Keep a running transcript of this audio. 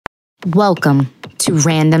Welcome to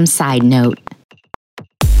Random Side Note.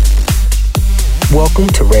 Welcome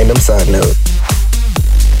to Random Side Note.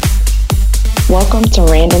 Welcome to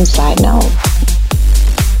Random Side Note.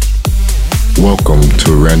 Welcome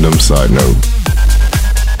to Random Side Note.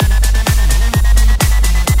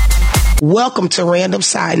 Welcome to Random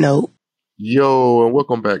Side Note. Yo, and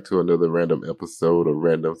welcome back to another random episode of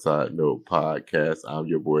Random Side Note Podcast. I'm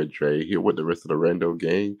your boy Dre here with the rest of the Rando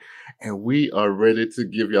Gang, and we are ready to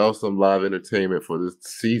give y'all some live entertainment for this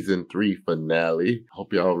season 3 finale.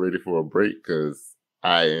 Hope y'all ready for a break, because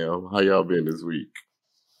I am. How y'all been this week?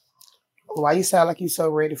 Why you sound like you so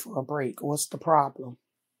ready for a break? What's the problem?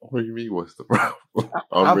 What do you mean, what's the problem?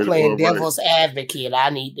 I'm playing devil's advocate. I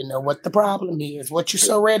need to know what the problem is. What you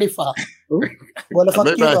so ready for? Where the fuck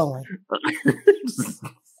you going?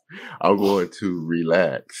 I'm going to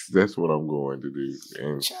relax. That's what I'm going to do.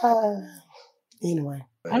 And anyway.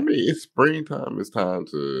 I mean, it's springtime. It's time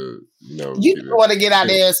to, You want to get out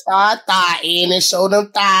there and start thigh-in and show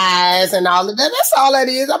them thighs and all of that. That's all that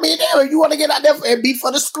is. I mean, damn, you want to get out there and be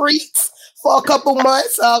for the streets for a couple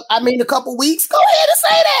months, a couple weeks, go ahead and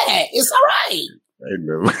say that. It's all right.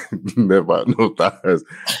 Ain't never no thighs.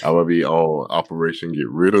 I'm going to be on Operation Get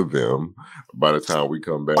Rid of Them by the time we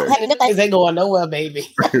come back. Hey, the things ain't going nowhere, baby.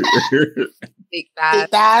 Big thighs. Big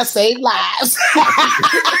thighs save lives.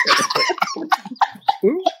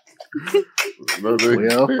 Well,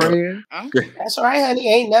 friend. That's right,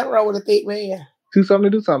 honey. Ain't nothing wrong with a thick man. Do something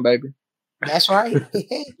to do something, baby. That's right.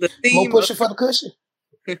 More pushing for the cushion.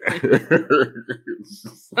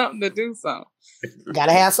 Something to do something.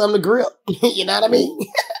 Gotta have something to grip. You know what I mean?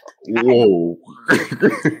 Whoa.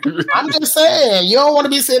 I'm just saying, you don't want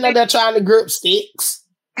to be sitting out there trying to grip sticks.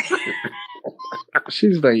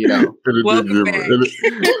 She's letting you know. Welcome back.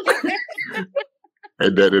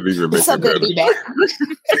 And that didn't even make it better.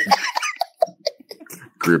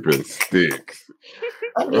 Gripping sticks.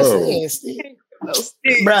 I'm just saying, sticks.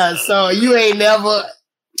 Bruh, so you ain't never...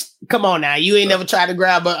 Come on now, you ain't never tried to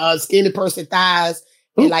grab a skinny person thighs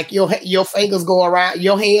and like your fingers go around,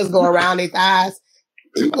 your hands go around their thighs.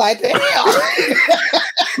 You like the hell?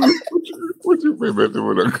 What you mean by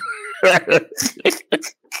doing?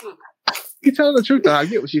 You telling the truth though. I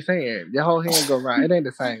get what she's saying. Your whole hand go around. It ain't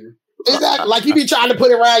the same. Exactly. Like you be trying to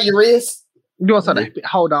put it around your wrist. You doing something to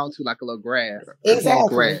hold on to like a little grass.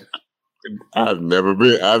 Exactly. Grass. I've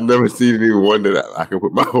never seen anyone that I can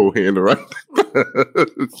put my whole hand around.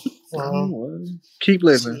 Keep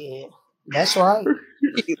living. Yeah, that's right.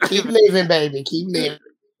 Keep living, baby. Keep living.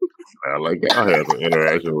 I like that. I had an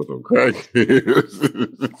interaction with some crackheads.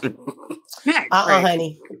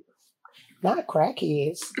 Honey. Not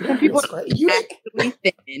crackheads. Some people you actually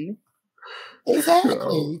thin.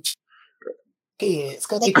 Exactly. Kids,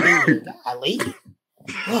 because they thin. Golly.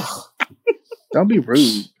 Don't be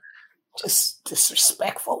rude. Just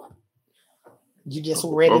disrespectful. You just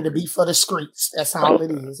ready to be for the streets. That's all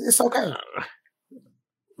it is. It's okay.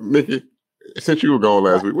 Nikki, since you were gone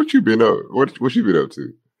last week, what you been up? What you been up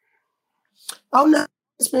to? Oh no,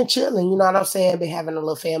 it's been chilling. You know what I'm saying? Been having a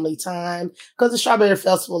little family time because the Strawberry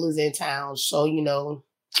Festival is in town. So trying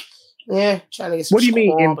to get some. What do you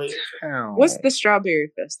mean in town? What's the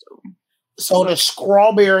Strawberry Festival? So the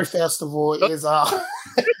Strawberry Festival is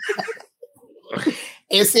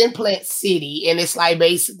it's in Plant City, and it's like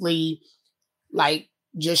basically like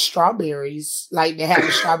just strawberries. Like they have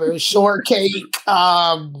a strawberry shortcake.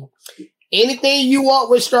 Anything you want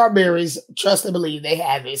with strawberries, trust and believe they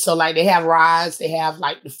have it. So like they have rides, they have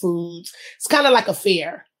like the foods. It's kind of like a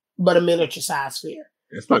fair, but a miniature size fair.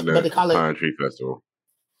 It's like the Pine Tree Festival.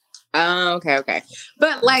 Oh, okay.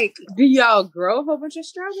 But like, do y'all grow a whole bunch of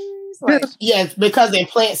strawberries? Like, yes, because in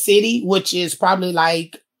Plant City, which is probably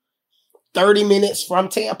like 30 minutes from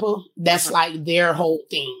Tampa, that's like their whole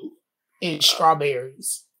thing is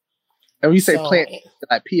strawberries. And when you say plant,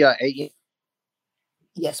 like PLAN?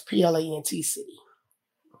 Yes, PLANT City.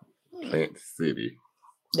 Plant City.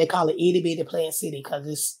 They call it itty bitty Plant City because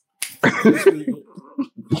it's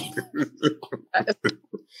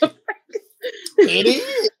it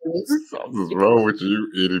is. Something's wrong with you,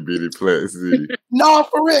 itty bitty Plant City. No,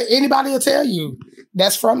 for real. Anybody will tell you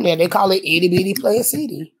that's from there. They call it itty bitty Plant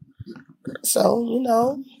City. So,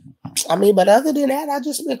 I mean, but other than that, I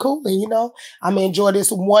just been cooling, I'm enjoy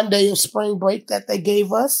this one day of spring break that they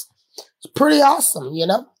gave us. It's pretty awesome,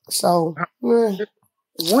 So,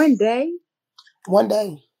 one day? One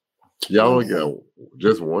day. Y'all only got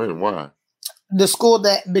just one? Why? The school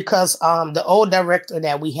because the old director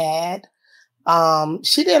that we had,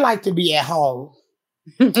 she didn't like to be at home.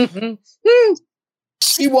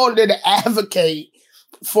 She wanted to advocate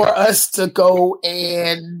for us to go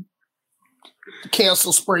and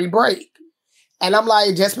cancel spring break. And I'm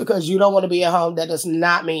like, just because you don't want to be at home, that does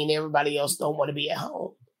not mean everybody else don't want to be at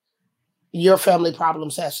home. Your family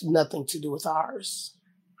problems has nothing to do with ours.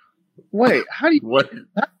 Wait, how do you What?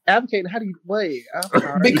 advocate? How do you wait? I'm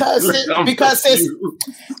sorry.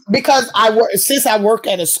 Because I work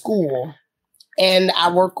at a school and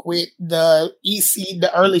I work with the EC,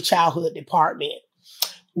 the early childhood department.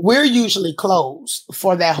 We're usually closed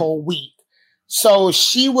for that whole week. So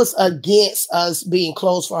she was against us being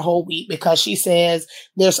closed for a whole week because she says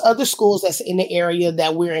there's other schools that's in the area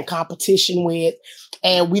that we're in competition with,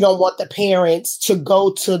 and we don't want the parents to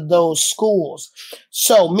go to those schools.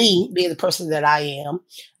 So me, being the person that I am,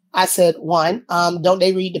 I said, one, don't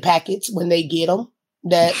they read the packets when they get them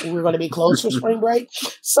that we're going to be closed for spring break?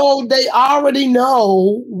 So they already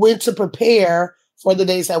know when to prepare for the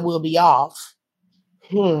days that we'll be off.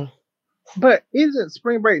 But isn't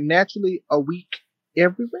spring break naturally a week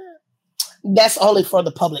everywhere? That's only for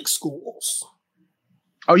the public schools.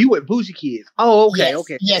 Oh, you with bougie kids? Oh, okay,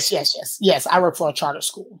 okay. Yes. I work for a charter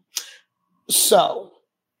school. So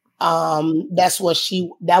that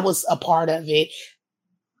was a part of it.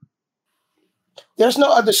 There's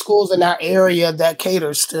no other schools in our area that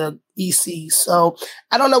caters to EC. So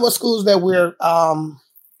I don't know what schools that we're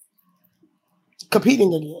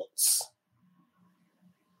competing against.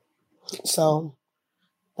 So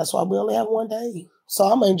that's why we only have one day. So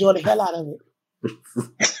I'm gonna enjoy the hell out of it.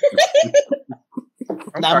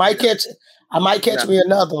 I might catch me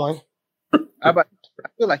another one. I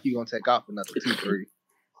feel like you're gonna take off another 2-3.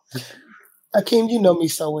 Akeem, you know me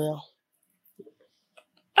so well.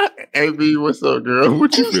 Hey B, what's up, girl?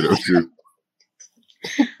 What you been up to?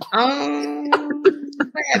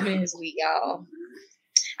 What happened this week, y'all?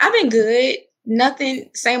 I've been good. Nothing,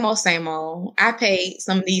 same old. I paid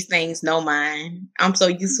some of these things no mind. I'm so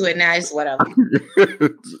used to it now. It's whatever.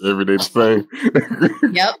 Every day the same.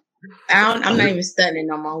 Yep. I'm not even studying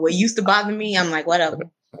no more. What used to bother me, I'm like, whatever.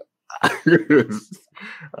 I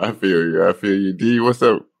feel you. D, what's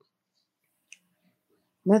up?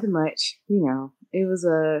 Nothing much. It was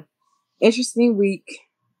a interesting week.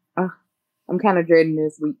 I'm kind of dreading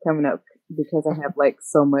this week coming up because I have like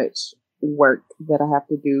so much work that I have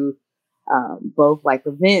to do. Both like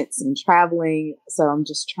events and traveling. So I'm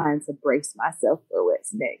just trying to brace myself for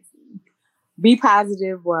what's next. Be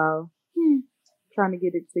positive while trying to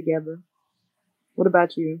get it together. What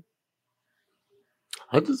about you?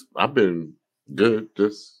 I've been good,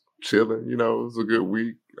 just chilling. It was a good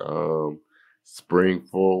week. Spring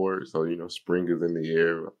forward. So, spring is in the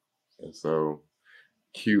air. And so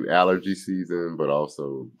cute allergy season, but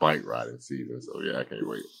also bike riding season. So yeah, I can't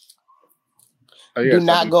wait. Oh, yeah, do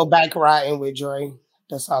not go bike riding with Dre.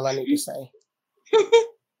 That's all I need to say.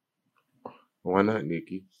 Why not,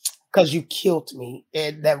 Nikki? Because you killed me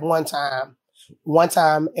at that one time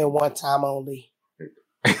and one time only.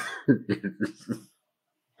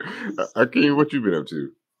 Akeem, what you been up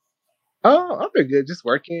to? Oh, I've been good. Just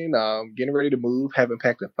working, getting ready to move. Haven't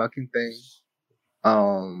packed a fucking thing.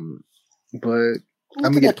 But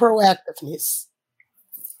I'm gonna get proactiveness.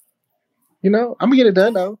 I'm gonna get it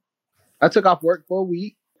done though. I took off work for a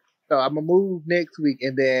week, so I'm gonna move next week,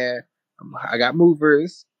 and then I got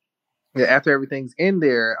movers. Yeah, after everything's in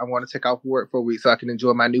there, I want to take off work for a week so I can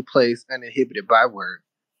enjoy my new place uninhibited by work.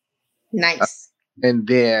 Nice. And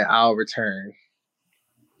then I'll return.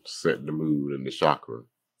 Set the mood and the chakra.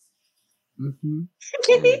 Mm-hmm.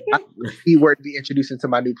 Keyword to be introduced into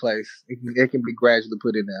my new place. It can be gradually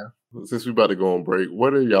put in there. Since we're about to go on break,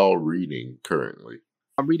 what are y'all reading currently?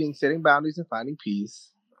 I'm reading Setting Boundaries and Finding Peace.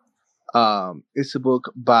 It's a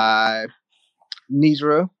book by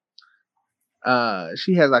Nidra.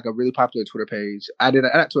 She has like a really popular Twitter page.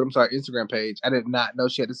 Instagram page. I did not know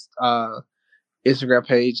she had this Instagram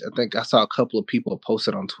page. I think I saw a couple of people post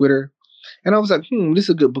it on Twitter. And I was like, this is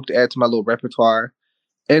a good book to add to my little repertoire.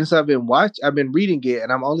 And so I've been reading it,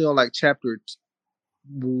 and I'm only on like chapter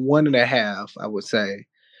 1.5, I would say.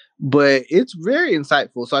 But it's very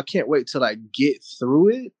insightful, so I can't wait to like get through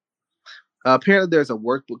it. Apparently there's a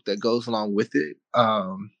workbook that goes along with it.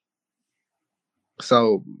 But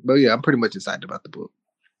yeah, I'm pretty much excited about the book.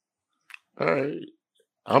 All right.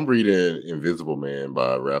 I'm reading Invisible Man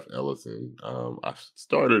by Ralph Ellison. I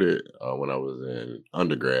started it when I was in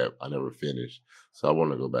undergrad. I never finished. So I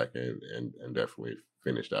want to go back and definitely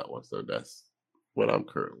finish that one. So that's what I'm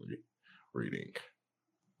currently reading.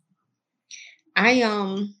 I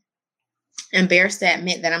am embarrassed to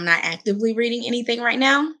admit that I'm not actively reading anything right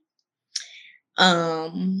now.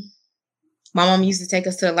 My mom used to take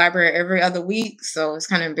us to the library every other week, so it's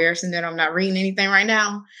kind of embarrassing that I'm not reading anything right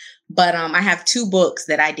now. But I have 2 books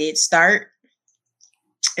that I did start.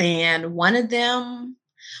 And one of them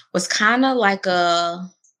was kind of like a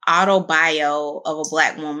autobio of a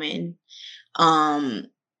Black woman,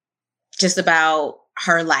 just about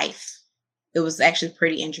her life. It was actually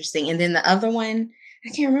pretty interesting. And then the other one, I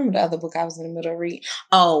can't remember the other book I was in the middle of reading.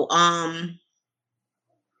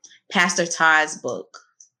 Pastor Todd's book.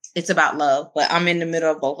 It's about love, but I'm in the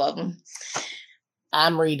middle of both of them.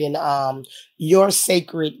 I'm reading Your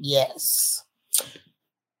Sacred Yes.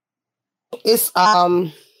 It's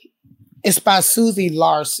by Susie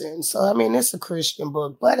Larson. So I mean it's a Christian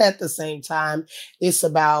book, but at the same time, it's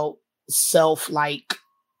about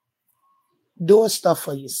doing stuff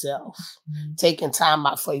for yourself, taking time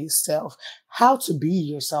out for yourself, how to be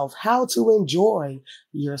yourself, how to enjoy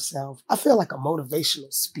yourself. I feel like a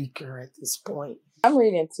motivational speaker at this point. I'm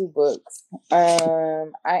reading 2 books. I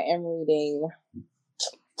am reading,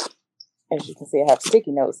 as you can see, I have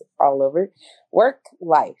sticky notes all over it. Work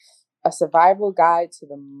Life, A Survival Guide to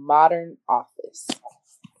the Modern Office.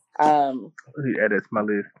 That's my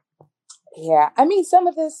list. Yeah, I mean, some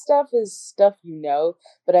of this stuff is stuff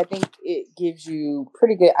but I think it gives you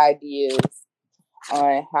pretty good ideas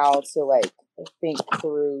on how to like think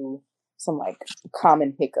through some like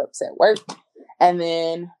common hiccups at work. And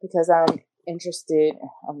then because I'm interested,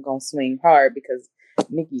 I'm gonna swing hard because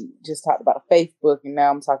Nikki just talked about a faith book, and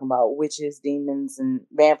now I'm talking about witches, demons, and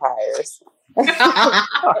vampires. Hey,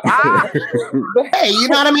 you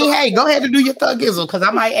know what I mean? Hey, go ahead and do your thugism because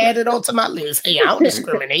I might add it onto my list. Hey, I don't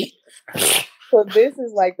discriminate. So this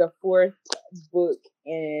is like the 4th book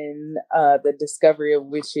in the Discovery of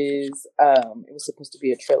Witches. It was supposed to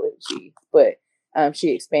be a trilogy, but she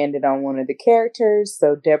expanded on one of the characters.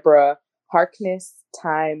 So Deborah Harkness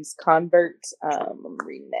times Convert. I'm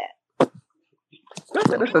reading that.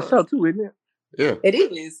 That's a show too, isn't it? Yeah, it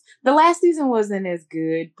is. The last season wasn't as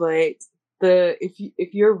good, but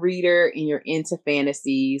if you're a reader and you're into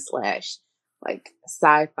fantasy / like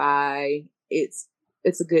sci-fi, it's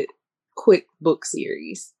a good quick book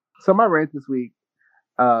series. So my rant this week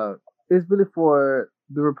is really for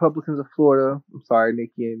the Republicans of Florida. I'm sorry,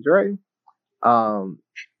 Nikki and Dre.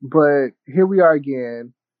 But here we are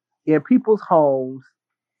again in people's homes,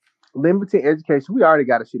 limiting education. We already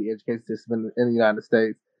got a shitty education system in the United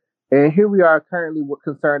States. And here we are currently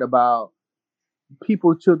concerned about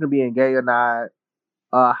children being gay or not,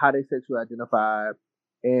 how they sexually identify,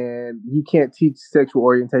 and you can't teach sexual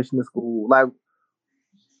orientation in school. Like,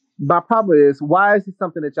 my problem is, why is this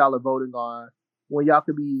something that y'all are voting on when y'all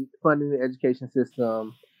could be funding the education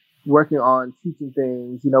system, working on teaching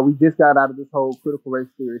things? You know, we just got out of this whole critical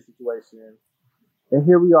race theory situation, and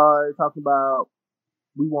here we are talking about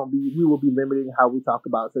we will be limiting how we talk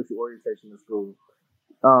about sexual orientation in school.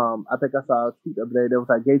 I think I saw a tweet the other day that was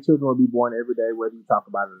like, gay children will be born every day, whether you talk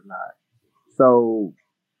about it or not. So,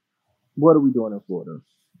 what are we doing in Florida?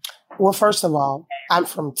 Well, first of all, I'm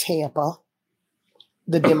from Tampa,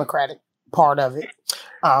 the Democratic part of it.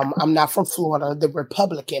 I'm not from Florida, the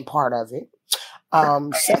Republican part of it.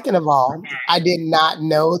 Second of all, I did not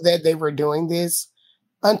know that they were doing this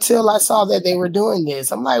until I saw that they were doing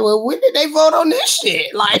this. I'm like, well, when did they vote on this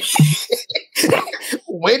shit? Like,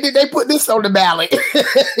 when did they put this on the ballot?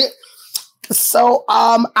 So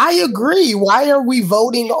I agree. Why are we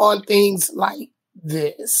voting on things like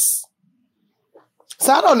this?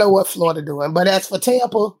 So I don't know what Florida doing, but as for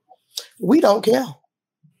Tampa, we don't care.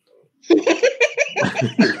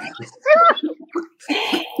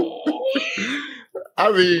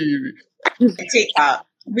 I mean, TikTok,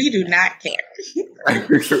 we do not care.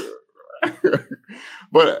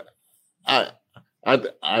 But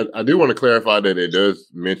I do want to clarify that it does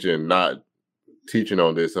mention not teaching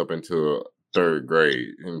on this up until 3rd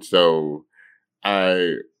grade, and so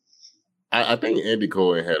I think Andy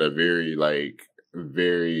Cohen had a very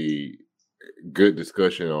good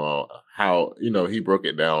discussion on how, he broke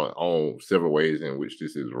it down on several ways in which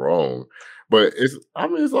this is wrong. But it's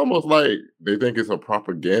almost like they think it's a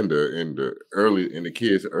propaganda in the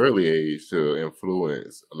kids' early age to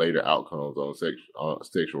influence later outcomes on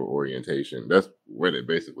sexual orientation. That's what it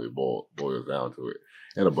basically boils down to it.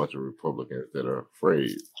 And a bunch of Republicans that are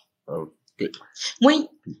afraid of people.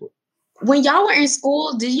 When y'all were in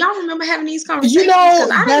school, did y'all remember having these conversations?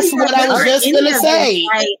 That's what I was just going to say.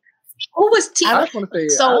 Like, who was teaching?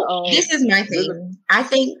 So this is my thing. I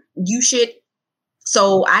think you should.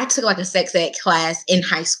 So I took like a sex ed class in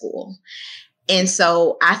high school. And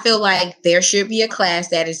so I feel like there should be a class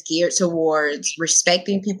that is geared towards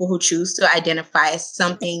respecting people who choose to identify as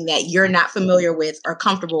something that you're not familiar with or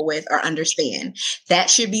comfortable with or understand. That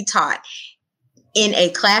should be taught in a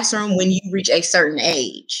classroom when you reach a certain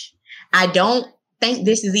age. I don't think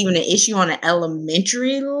this is even an issue on an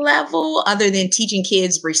elementary level, other than teaching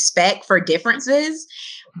kids respect for differences.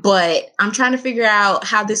 But I'm trying to figure out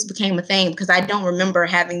how this became a thing, because I don't remember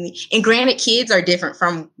having, and granted, kids are different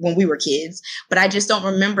from when we were kids, but I just don't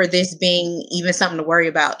remember this being even something to worry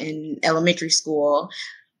about in elementary school,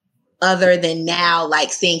 other than now,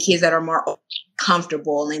 like seeing kids that are more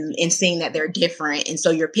comfortable and seeing that they're different. And so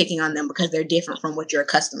you're picking on them because they're different from what you're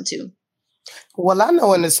accustomed to. Well, I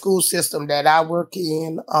know in the school system that I work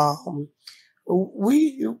in,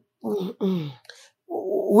 we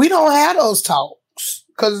don't have those talks.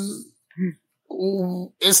 Because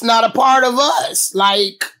it's not a part of us.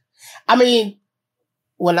 Like, I mean,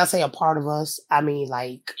 when I say a part of us, I mean,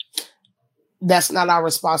 like, that's not our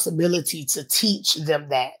responsibility to teach them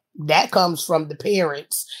that. That comes from the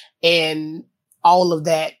parents and all of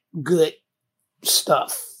that good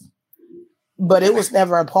stuff. But it was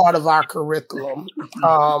never a part of our curriculum.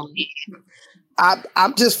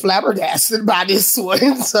 I'm just flabbergasted by this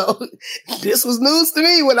one. So this was news to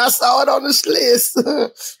me when I saw it on this list.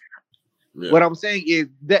 Yeah. What I'm saying is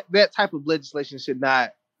that type of legislation should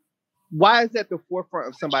not. Why is that the forefront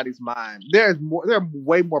of somebody's mind? There are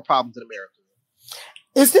way more problems in America.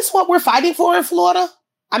 Is this what we're fighting for in Florida?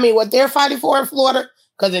 I mean, what they're fighting for in Florida?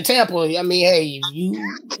 Because in Tampa, I mean, hey, you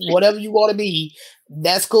whatever you want to be,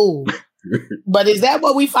 that's cool. But is that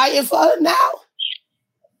what we fighting for now?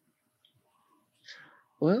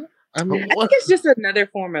 Well, I mean, I think it's just another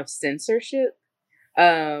form of censorship.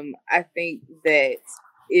 I think that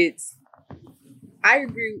I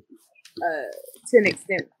agree to an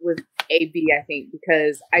extent with AB, I think,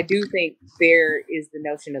 because I do think there is the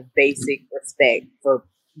notion of basic respect for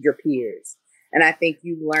your peers. And I think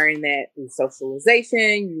you learn that through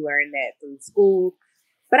socialization, you learn that through school.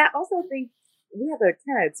 But I also think we have to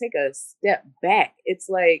kind of take a step back. It's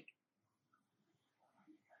like,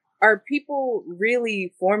 are people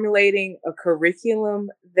really formulating a curriculum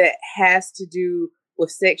that has to do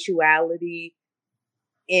with sexuality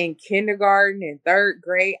in kindergarten and third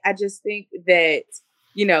grade? I just think that,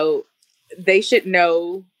 they should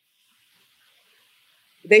know,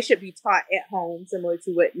 they should be taught at home, similar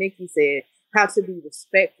to what Nikki said, how to be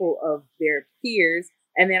respectful of their peers.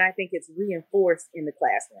 And then I think it's reinforced in the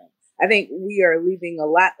classroom. I think we are leaving a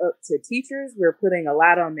lot up to teachers. We're putting a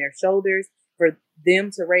lot on their shoulders for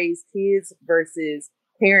them to raise kids versus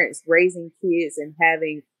parents raising kids and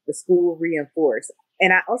having the school reinforce.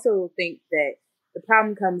 And I also think that the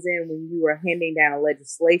problem comes in when you are handing down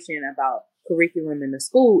legislation about curriculum in the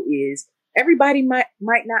school is everybody might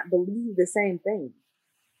not believe the same thing.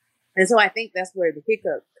 And so I think that's where the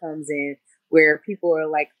hiccup comes in, where people are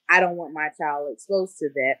like, I don't want my child exposed to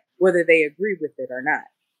that, whether they agree with it or not.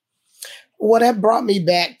 Well, that brought me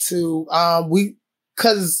back to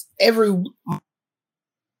because every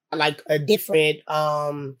like a different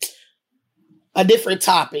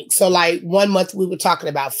topic. So like 1 month we were talking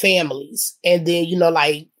about families, and then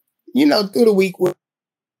through the week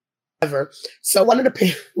whatever. So one of the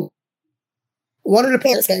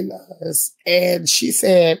parents came to us and she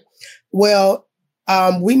said, "Well,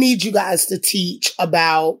 we need you guys to teach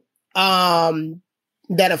about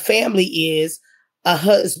that a family is a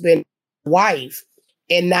husband and wife,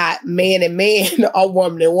 and not man and man or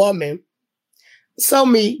woman and woman." So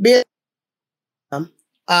me being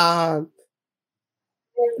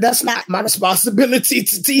that's not my responsibility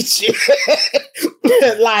to teach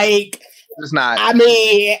it. Like, it's not. I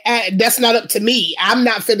mean, that's not up to me. I'm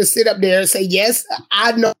not finna sit up there and say, yes,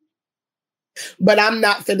 I know, but I'm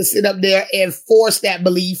not finna sit up there and force that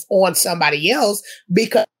belief on somebody else,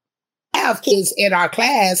 because I have kids in our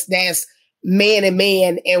class that's man and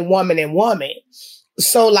man and woman and woman.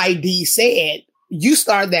 So like Dee said, you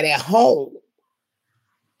start that at home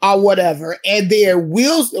or whatever, and there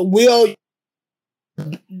will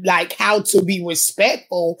like how to be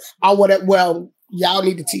respectful or whatever. Well, y'all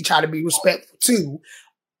need to teach how to be respectful too.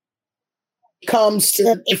 Comes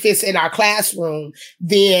to, if it's in our classroom,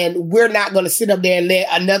 then we're not going to sit up there and let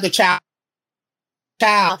another child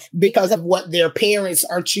because of what their parents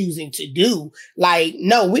are choosing to do. Like,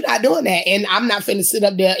 no, we're not doing that. And I'm not finna sit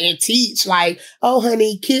up there and teach like, oh,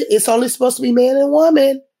 honey, kid, it's only supposed to be man and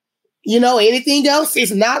woman. Anything else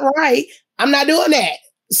is not right. I'm not doing that.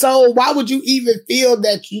 So why would you even feel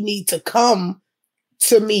that you need to come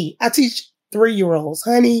to me? I teach 3-year-olds,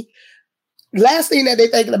 honey. Last thing that they're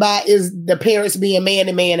thinking about is the parents being man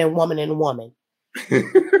and man and woman and woman. And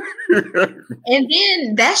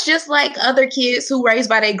then that's just like other kids who raised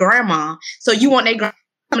by their grandma. So you want their grandma to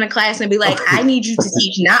come to class and be like, I need you to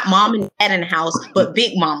teach not mom and dad in the house, but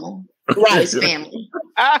big mama, right? His family.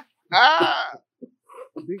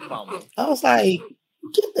 Big mama. I was like,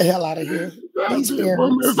 Get the hell out of here. These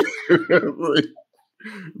parents.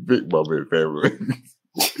 Big mama and family.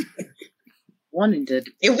 Wanting to.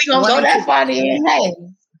 If we gonna go that far, then hey.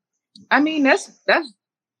 I mean, that's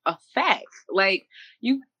a fact. Like,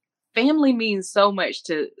 family means so much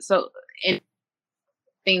and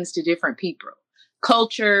things to different people,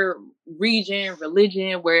 culture, region,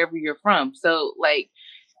 religion, wherever you're from. So, like,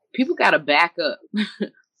 people got to back up,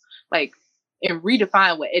 like, and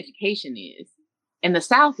redefine what education is. And the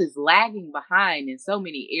South is lagging behind in so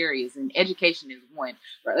many areas, and education is one.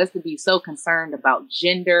 For us to be so concerned about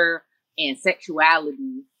gender and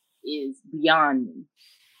sexuality is beyond me.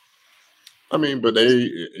 I mean, but they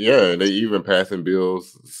even passing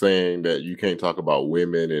bills saying that you can't talk about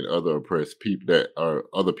women and other oppressed people that are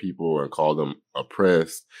other people and call them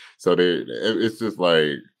oppressed. So it's just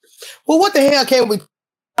like, well, what the hell can we?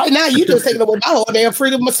 Right now, you just taking away my whole damn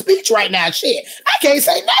freedom of speech right now. Shit, I can't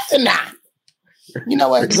say nothing now. You know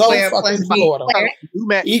what? Go fucking Florida.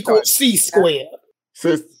 Equal C squared.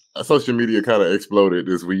 Since social media kind of exploded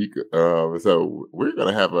this week, so we're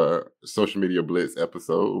gonna have a social media blitz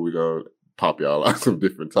episode. We're gonna pop y'all out some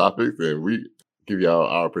different topics, and we give y'all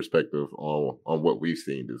our perspective on what we've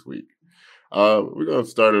seen this week. We're gonna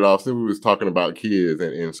start it off since we was talking about kids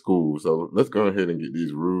and in school. So let's go ahead and get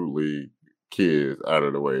these rudely kids out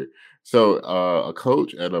of the way. So a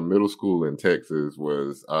coach at a middle school in Texas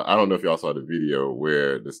was, I don't know if y'all saw the video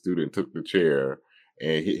where the student took the chair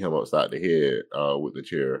and hit him upside the head with the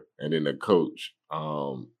chair. And then the coach,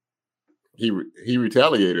 he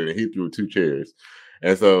retaliated and he threw 2 chairs.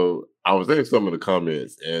 And so I was in some of the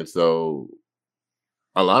comments. And so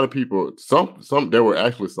a lot of people, there were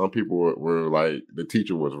actually some people were like, the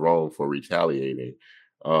teacher was wrong for retaliating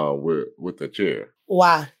with the chair.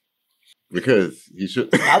 Why? Because he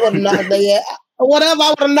should. I would have knocked their ass. Whatever, I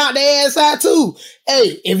would have knocked their ass out too.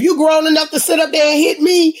 Hey, if you grown enough to sit up there and hit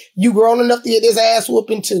me, you grown enough to get this ass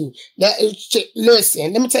whooping too.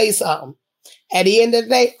 Listen, let me tell you something. At the end of the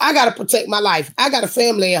day, I gotta protect my life. I got a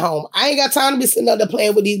family at home. I ain't got time to be sitting up there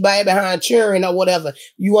playing with these baby behind cheering or whatever.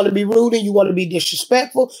 You want to be rude and you want to be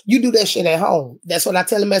disrespectful, you do that shit at home. That's what I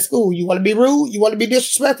tell them at school. You want to be rude, you want to be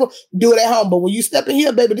disrespectful, do it at home. But when you step in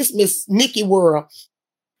here, baby, this Miss Nikki world.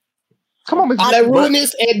 Come on, Miss all that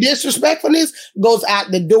rudeness and disrespectfulness goes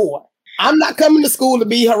out the door. I'm not coming to school to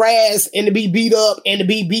be harassed and to be beat up and to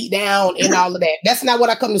be beat down and all of that. That's not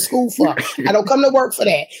what I come to school for. I don't come to work for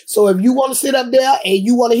that. So if you want to sit up there and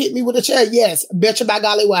you want to hit me with a chair, yes, betcha by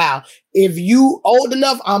golly wow. If you old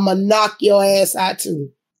enough, I'm going to knock your ass out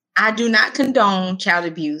too. I do not condone child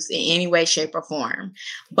abuse in any way, shape, or form.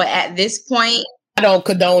 But at this point, I don't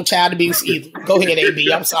condone child abuse either. Go ahead,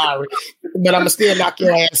 AB. I'm sorry. But I'm going to still knock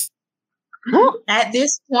your ass. At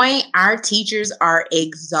this point, our teachers are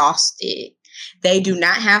exhausted. They do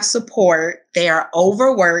not have support. They are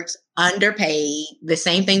overworked, underpaid, the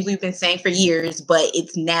same things we've been saying for years, but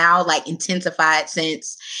it's now like intensified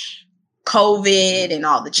since COVID and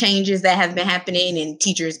all the changes that have been happening, and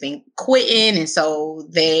teachers been quitting. And so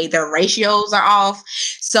their ratios are off.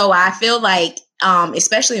 So I feel like,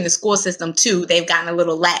 especially in the school system too, they've gotten a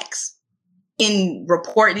little lax in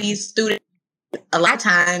reporting these students. A lot of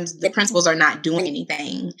times the principals are not doing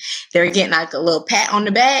anything. They're getting like a little pat on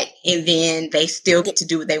the back and then they still get to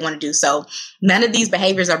do what they want to do. So none of these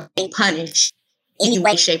behaviors are being punished in any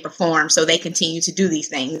way, shape, or form. So they continue to do these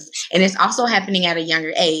things. And it's also happening at a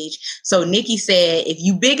younger age. So Nikki said, if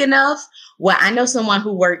you big enough, well, I know someone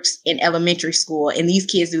who works in elementary school and these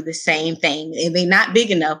kids do the same thing. And they're not big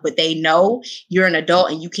enough, but they know you're an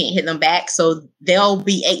adult and you can't hit them back. So they'll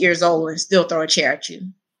be 8 years old and still throw a chair at you.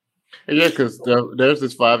 Yeah, because there's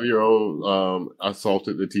this 5-year-old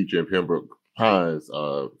assaulted the teacher in Pembroke Pines,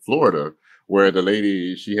 Florida, where the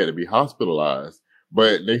lady, she had to be hospitalized.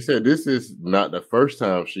 But they said this is not the first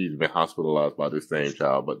time she's been hospitalized by the same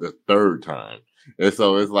child, but the 3rd time. And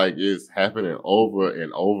so it's like it's happening over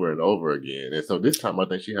and over and over again. And so this time I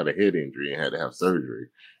think she had a head injury and had to have surgery.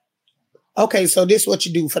 Okay, so this is what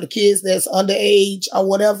you do for the kids that's underage or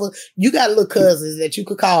whatever. You got little cousins that you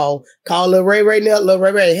could call. Call Lil Ray right now. Lil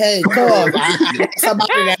Ray, hey, cuz, I got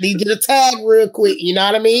somebody that I need you to tag real quick. You know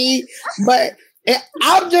what I mean? But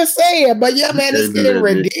I'm just saying. But yeah, man, it's getting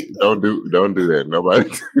ridiculous. Don't do that. Nobody.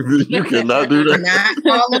 You cannot do that. Not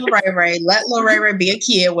call Lil Ray. Let Lil Ray be a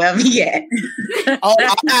kid wherever he at.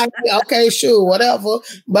 Okay, sure, whatever.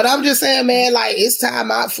 But I'm just saying, man, like it's time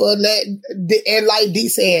out for that. And like D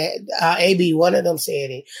said, AB, one of them said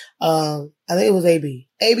it. I think it was AB.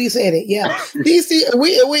 AB said it. Yeah,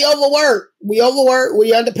 we overwork. We overwork.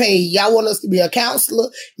 We underpaid. Y'all want us to be a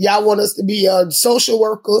counselor. Y'all want us to be a social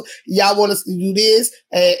worker. Y'all want us to do this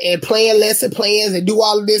and plan lesson plans and do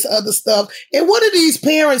all of this other stuff. And what are these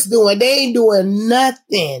parents doing? They ain't doing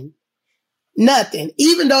nothing. Nothing.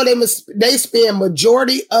 Even though they spend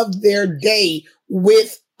majority of their day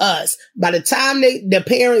with us. By the time the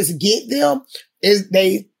parents get them,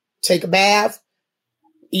 they take a bath,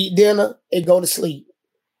 eat dinner, and go to sleep.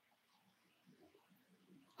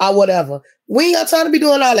 Or whatever. We ain't got time to be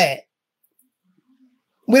doing all that.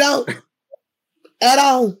 We don't. At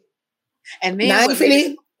all. And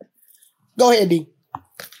then go ahead, D.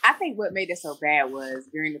 I think what made it so bad was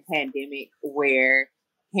during the pandemic where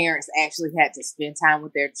parents actually had to spend time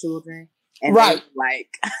with their children. And right.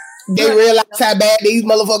 They realized how bad these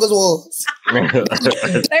motherfuckers was. They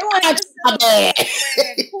wanted to how bad. They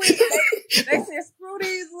said, screw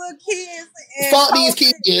these little kids. Fuck these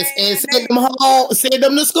kids and send them home, send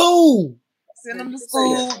them to school. Send them to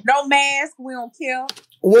school. No mask. We don't care.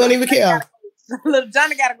 We don't even care. Little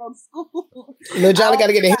Johnny got to go to school. Little Johnny got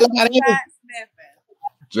to get the hell out of here.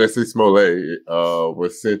 Jussie Smollet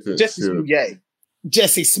was sentenced to...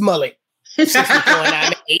 Jussie Smollet.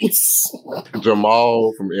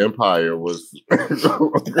 Jamal from Empire was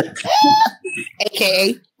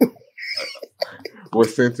AKA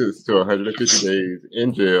was sentenced to 150 days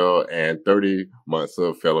in jail and 30 months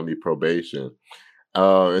of felony probation.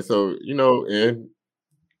 And so, in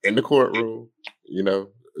the courtroom,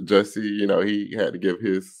 Jussie, he had to give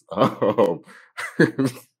his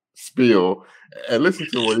spiel and listen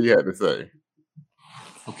to what he had to say.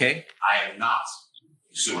 Okay, I am not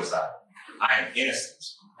suicidal. I am innocent,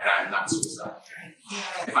 and I am not suicidal.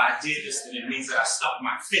 If I did this, then it means that I stuck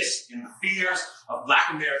my fist in the fears of Black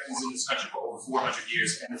Americans in this country for over 400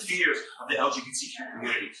 years and the fears of the LGBTQ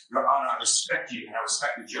community. Your Honor, I respect you, and I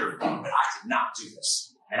respect the jury, but I did not do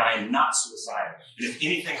this, and I am not suicidal. And if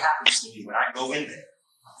anything happens to me when I go in there,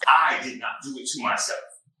 I did not do it to myself,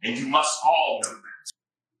 and you must all know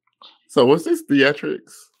that. So what's this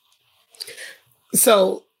theatrics?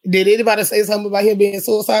 So, did anybody say something about him being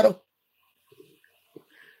suicidal?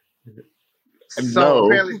 So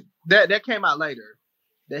apparently that came out later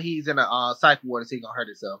that he's in a psych ward and he's gonna hurt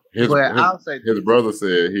himself. His brother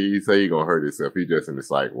said he gonna hurt himself. He just in the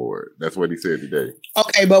psych ward. That's what he said today.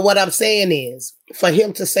 Okay, but what I'm saying is, for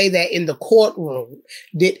him to say that in the courtroom,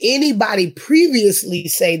 did anybody previously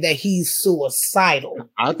say that he's suicidal?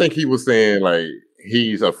 I think he was saying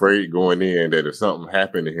he's afraid going in that if something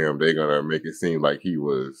happened to him, they're gonna make it seem like he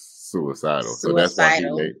was suicidal. So that's why he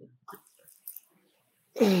made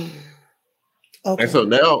it. Okay. And so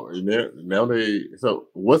now so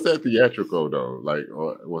what's that theatrical though?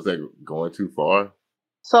 Or was that going too far?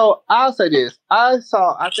 So I'll say this. I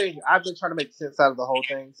think I've been trying to make sense out of the whole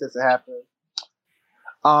thing since it happened.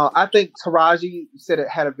 I think Taraji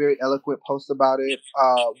had a very eloquent post about it,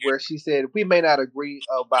 where she said, we may not agree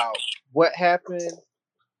about what happened,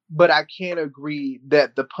 but I can agree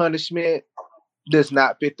that the punishment does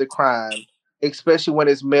not fit the crime, especially when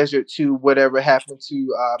it's measured to whatever happened to,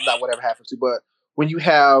 not whatever happened to, but when you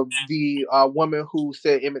have the woman who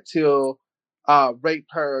said Emmett Till raped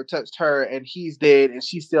her, touched her, and he's dead, and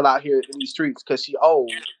she's still out here in these streets because she's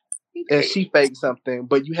old and she faked something.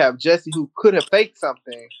 But you have Jussie who could have faked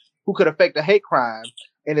something, who could have faked a hate crime,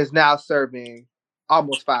 and is now serving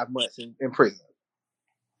almost 5 months in prison.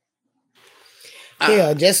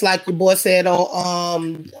 Yeah, just like your boy said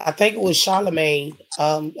on, I think it was Charlemagne.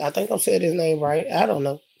 I think I'm saying his name right. I don't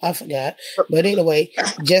know. I forgot. But anyway,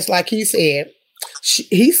 just like he said,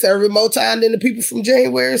 he's serving more time than the people from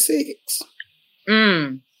January 6th.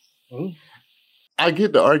 I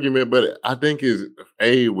get the argument, but I think with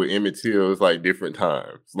Emmett Till, it's different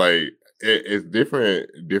times. It's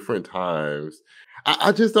different times.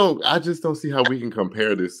 I just don't see how we can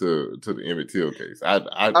compare this to the Emmett Till case.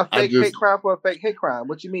 A fake hate crime for a fake hate crime.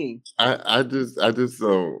 What you mean? I just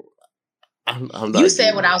don't. I'm not. You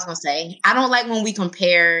said what I was gonna say. I don't like when we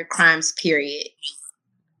compare crimes. Period.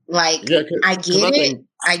 I get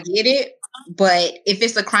it. But if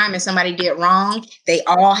it's a crime and somebody did wrong, they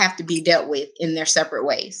all have to be dealt with in their separate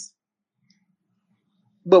ways.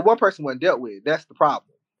 But one person wasn't dealt with. That's the problem.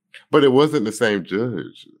 But it wasn't the same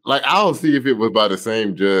judge. I don't see if it was by the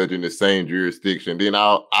same judge in the same jurisdiction. Then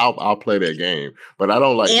I'll play that game. But I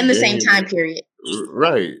don't like in the same time period.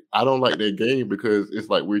 Right. I don't like that game because it's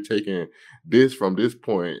we're taking this from this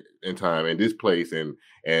point in time and this place and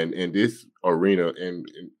in this arena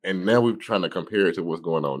and now we're trying to compare it to what's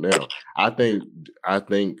going on now. I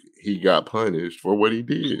think he got punished for what he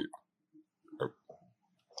did.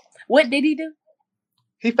 What did he do?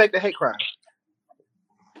 He faked the hate crime.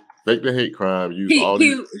 Fake the hate crime.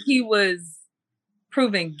 He was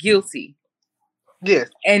proven guilty. Yes,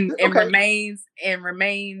 and okay.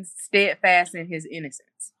 remains steadfast in his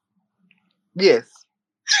innocence. Yes.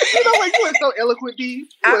 You know what? You were so eloquent, D.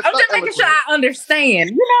 I'm just making sure I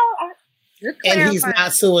understand. And he's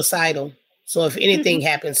not suicidal. So if anything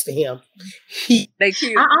happens to him, I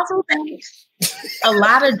also think a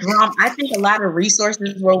lot of drama. I think a lot of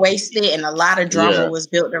resources were wasted, and a lot of drama was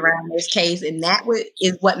built around this case, and that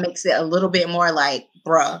is what makes it a little bit more like,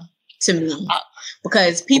 bruh, to me,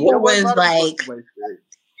 because people was like,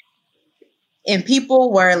 and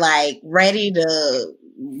people were like ready to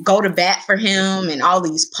go to bat for him, and all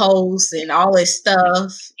these posts and all this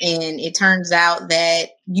stuff, and it turns out that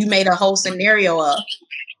you made a whole scenario up.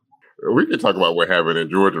 We can talk about what happened in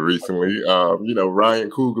Georgia recently. Ryan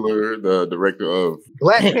Coogler, the director of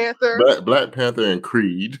Black Panther, Black Panther and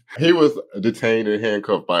Creed, he was detained and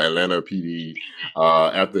handcuffed by Atlanta PD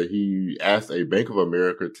after he asked a Bank of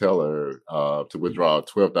America teller to withdraw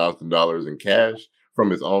 $12,000 in cash from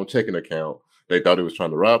his own checking account. They thought he was trying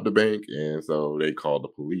to rob the bank, and so they called the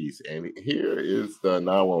police. And here is the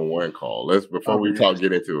 911 call. Before we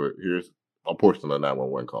get into it, here's a portion of the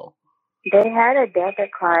 911 call. They had a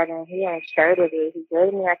debit card and he inserted it. He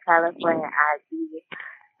gave me a California ID,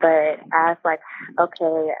 but I was like,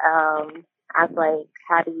 okay. I was like,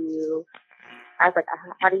 how do you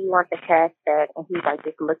want the cash back? And he's like,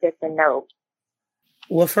 just look at the note.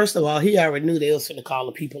 Well, first of all, he already knew they was going to call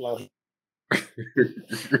the people on him.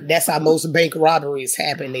 That's how most bank robberies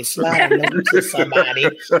happen. They slide a note to somebody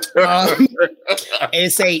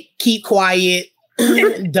and say, keep quiet.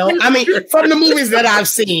 Don't. I mean, from the movies that I've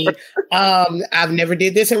seen, I've never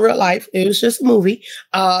did this in real life. It was just a movie.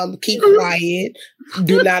 Keep quiet.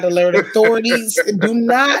 Do not alert authorities. Do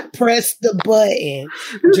not press the button.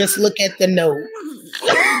 Just look at the note.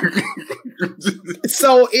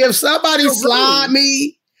 So if somebody slide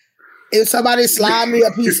me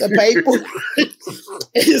a piece of paper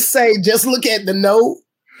and say, just look at the note,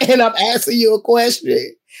 and I'm asking you a question,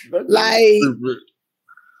 like,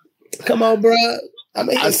 come on, bro. I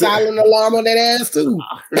mean, a silent alarm on that ass too.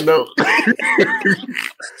 No.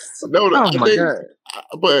 Oh my God.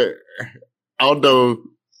 But although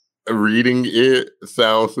reading it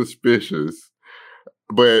sounds suspicious,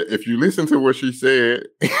 but if you listen to what she said,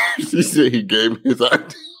 she said he gave me his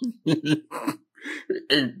ID. He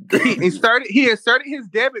inserted his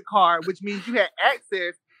debit card, which means you had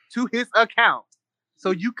access to his account,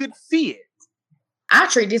 so you could see it. I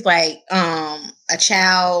treat this like a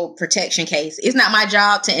child protection case. It's not my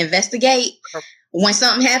job to investigate. When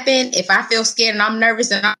something happened, if I feel scared and I'm nervous,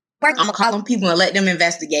 and I'm gonna call them people and let them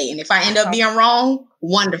investigate. And if I end up being wrong,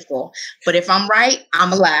 wonderful. But if I'm right,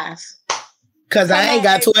 I'm alive. Cause I ain't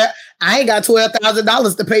got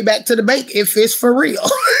 $12,000 to pay back to the bank if it's for real.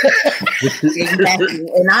 Exactly,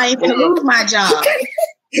 and I ain't gonna lose my job.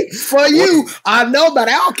 For you, I know, but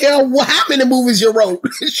I don't care how many movies you wrote.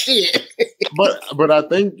 Shit. But I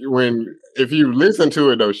think if you listen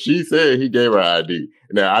to it though, she said he gave her ID.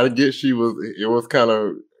 Now I guess it was kind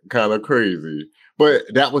of crazy, but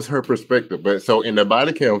that was her perspective. But so in the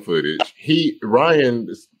body cam footage, Ryan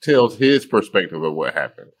tells his perspective of what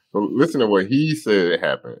happened. So listen to what he said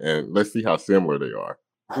happened, and let's see how similar they are.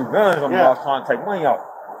 Two guns on me, I was trying to take money out,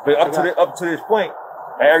 but up to this point.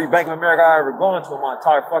 Every Bank of America I ever gone to in my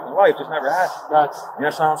entire fucking life just never happened. You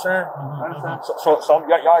know what I'm saying? Mm-hmm. So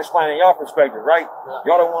y'all explaining y'all perspective, right? Yeah.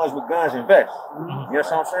 Y'all the ones with guns and vests. Mm-hmm. You know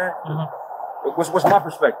what I'm saying? Mm-hmm. What's my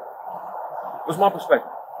perspective? What's my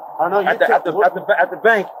perspective? I know at the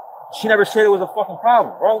bank, she never said it was a fucking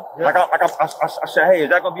problem, bro. Yeah. I said, hey, is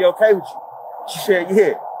that gonna be okay with you? She said,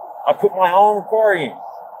 yeah. I put my own card in,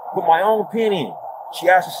 put my own pin in. She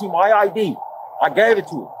asked to see my ID. I gave it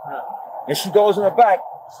to her. Yeah. And she goes in the back,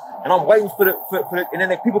 and I'm waiting for the and then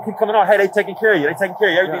the people keep coming out. Hey, they taking care of you. They taking care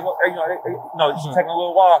of you. Everything, it's taking a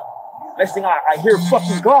little while. Next thing I hear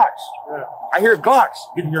fucking Glocks. Yeah. I hear Glocks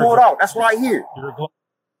getting pulled out. That's what I hear.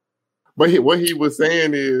 But what he was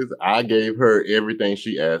saying is, I gave her everything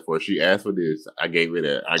she asked for. She asked for this. I gave it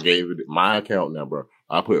that. I gave it my account number.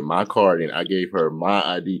 I put my card in. I gave her my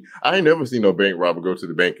ID. I ain't never seen no bank robber go to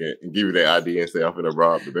the bank and give you their ID and say, I'm going to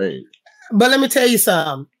rob the bank. But let me tell you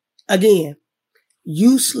something. Again,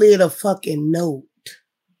 you slid a fucking note.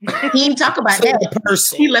 He didn't talk about that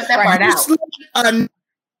person. He left that part out.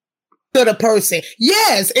 To the person.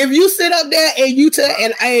 Yes, if you sit up there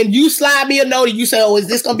and you slide me a note and you say, "Oh, is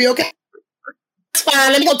this gonna be okay?" that's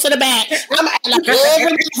fine. Let me go to the back. I'm like,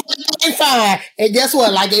 everything's fine. And guess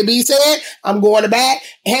what? Like AB said, I'm going to the back.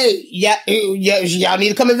 Hey, y'all need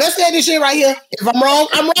to come investigate this shit right here. If I'm wrong,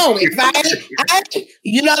 I'm wrong. If I ain't,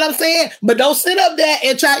 you know what I'm saying? But don't sit up there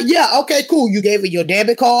and try. Yeah, okay, cool. You gave her your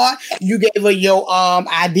debit card. You gave her your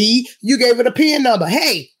ID. You gave her the PIN number.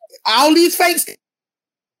 Hey, all these fakes.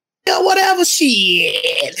 Whatever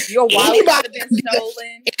shit. Your wallet could have been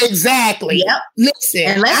stolen. Exactly. Yep. Listen.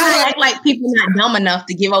 And let's not act like people not dumb enough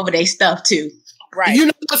to give over their stuff too. Right. You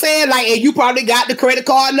know what I'm saying? Like, and you probably got the credit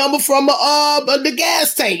card number from the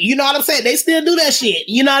gas tank. You know what I'm saying? They still do that shit.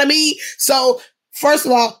 You know what I mean? So, first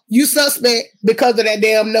of all, you suspect because of that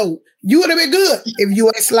damn note. You would have been good if you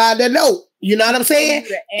ain't slide that note. You know what I'm saying?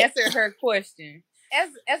 To answer her question.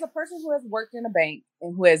 As a person who has worked in a bank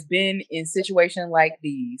and who has been in situations like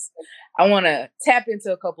these, I want to tap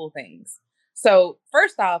into a couple of things. So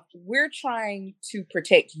first off, we're trying to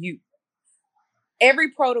protect you. Every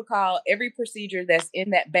protocol, every procedure that's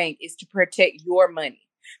in that bank is to protect your money.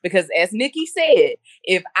 Because as Nikki said,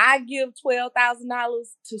 if I give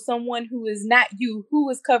 $12,000 to someone who is not you, who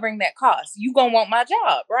is covering that cost? You gonna want my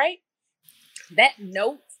job, right? That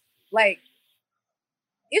note, like,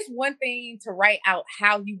 it's one thing to write out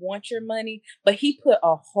how you want your money, but he put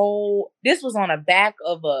this was on the back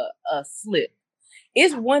of a slip.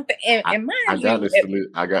 It's one thing, and mind I got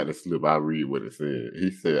the slip. I'll read what it said.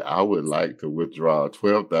 He said, I would like to withdraw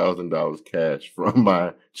 $12,000 cash from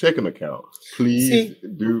my checking account. Please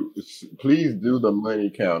do the money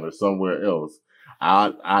counter somewhere else.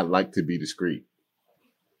 I'd like to be discreet.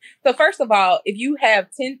 So first of all, if you're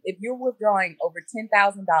withdrawing over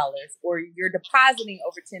 $10,000 or you're depositing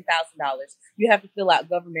over $10,000, you have to fill out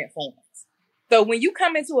government forms. So when you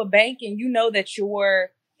come into a bank and you know that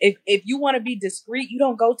if you want to be discreet, you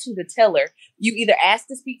don't go to the teller. You either ask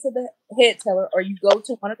to speak to the head teller or you go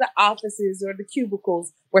to one of the offices or the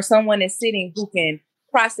cubicles where someone is sitting who can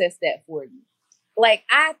process that for you. Like,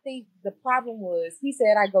 I think the problem was, he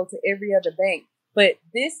said I go to every other bank. But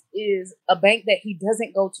this is a bank that he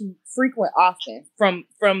doesn't go to frequent often from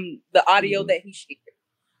the audio that he shared.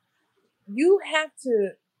 You have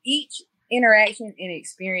to, each interaction and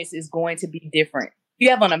experience is going to be different. You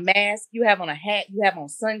have on a mask, you have on a hat, you have on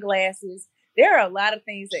sunglasses. There are a lot of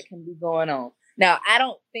things that can be going on. Now, I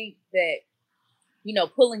don't think that,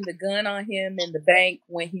 pulling the gun on him in the bank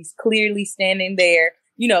when he's clearly standing there,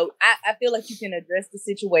 I feel like you can address the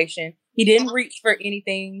situation. He didn't reach for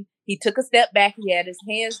anything. He took a step back. He had his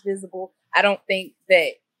hands visible. I don't think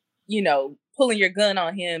that, pulling your gun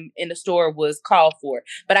on him in the store was called for.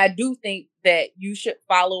 But I do think that you should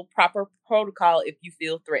follow proper protocol if you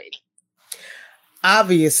feel threatened.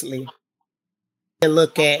 Obviously,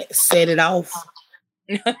 look at Set It Off,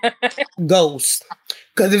 Ghost.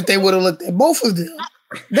 Because if they would have looked at both of them,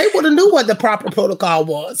 they would have knew what the proper protocol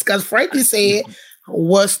was. Because Frankie said,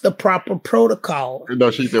 what's the proper protocol?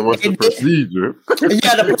 No, she said, what's the procedure?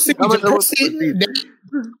 Yeah, the procedure.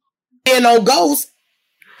 And on Ghost,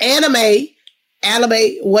 anime,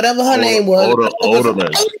 whatever her name was. Older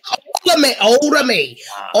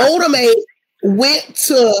May went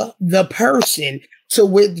to the person to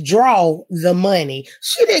withdraw the money.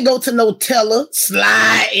 She didn't go to no teller,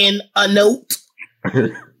 slide in a note.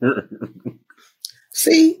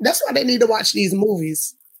 See, that's why they need to watch these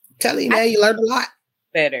movies. Telling you, man, you learned a lot.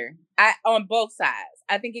 Better. On both sides.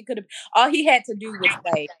 I think it could have, all he had to do was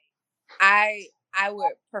say, I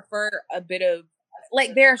would prefer a bit of,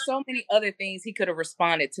 like, there are so many other things he could have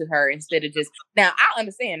responded to her instead of just, now I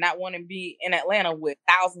understand not wanting to be in Atlanta with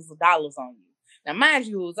thousands of dollars on you. Now, mind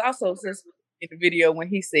you, it was also in the video when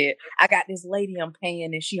he said, I got this lady I'm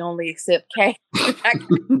paying and she only accepts cash.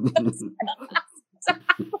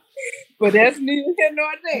 But that's neither here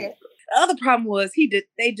nor there. The other problem was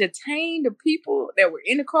they detained the people that were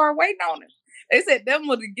in the car waiting on him. They said them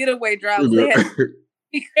were the getaway drivers. They had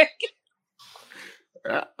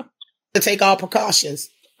to take all precautions.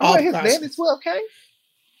 His name is 12K?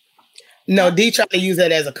 No, D tried to use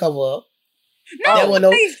that as a cover up. No,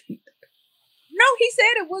 he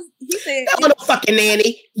said it was. He said that was a fucking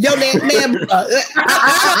nanny. Yo, man, nanny.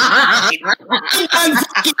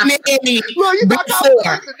 Well, you thought that was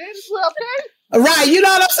the nanny 12K? Right, you know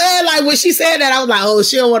what I'm saying? Like when she said that, I was like, "Oh,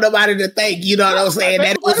 she don't want nobody to think." You know what I'm saying?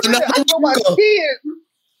 That was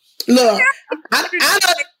Look, I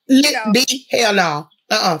don't D. Hell no,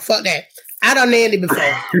 fuck that. I done nanny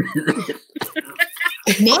before.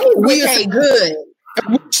 We say good.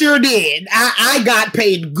 We sure did. I got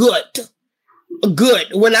paid good. Good.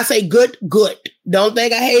 When I say good, good. Don't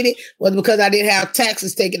think I hate it. Was because I didn't have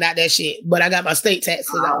taxes taken out that shit. But I got my state taxes.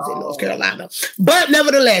 I was in North Carolina. But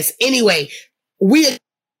nevertheless, anyway, we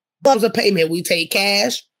Forms of payment. We take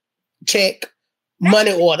cash, check,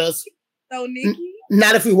 money orders. So, Nikki?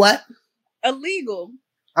 Not if we what? Illegal.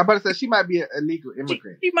 I'm about to say she might be an illegal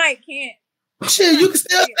immigrant. She might can't. Shit, you can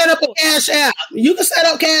still set up a cash app. You can set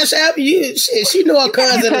up cash app. She know a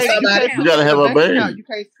cousin or somebody. You gotta have a bank. You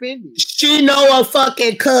can't spend it. She know a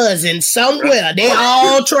fucking cousin somewhere. They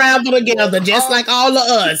all travel together, just like all of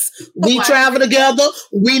us. We travel together.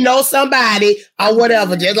 We know somebody or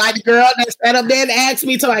whatever. Just like the girl that set up there and asked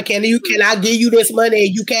me, "Can I give you this money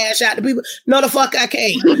and you cash out to people?" No, the fuck I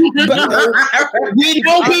can't. But, we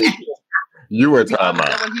know people. You were talking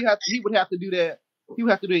about. He would have to do that. You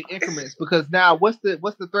have to do it in increments because now what's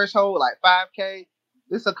the threshold? Like 5K?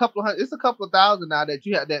 It's a couple of thousand now that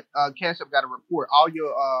you have that Cash App got to report all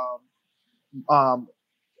your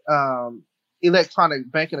electronic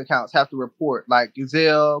banking accounts have to report like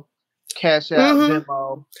Zelle, Cash App,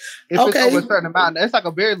 Venmo. If it's over a certain amount, it's like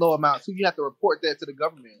a very low amount, so you have to report that to the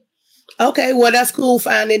government. Okay, well that's cool,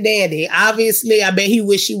 fine and dandy. Obviously, I bet he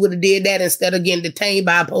wish he would have did that instead of getting detained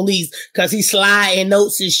by police because he's sliding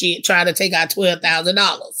notes and shit trying to take out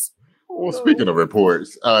 $12,000. Well, speaking of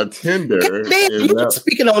reports, Tinder. You're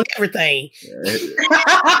speaking on everything.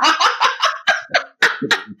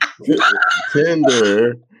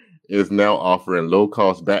 Tinder is now offering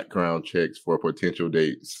low-cost background checks for potential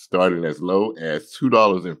dates, starting as low as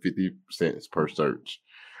 $2.50 per search.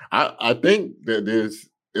 I think that this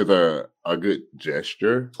is a good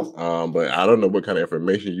gesture, but I don't know what kind of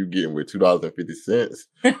information you getting with $2.50.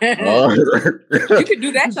 You can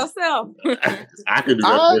do that yourself. I could do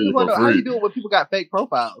that for you for free. How you do it when people got fake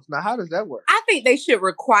profiles? Now, how does that work? I think they should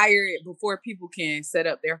require it before people can set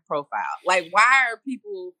up their profile. Like, why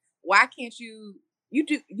can't you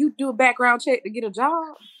do a background check to get a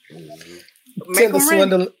job?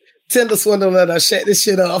 Tinder swindle, let us shut this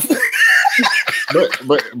shit off.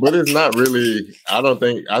 But it's not really.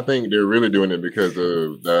 I think they're really doing it because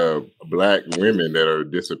of the black women that are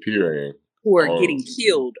disappearing, who are getting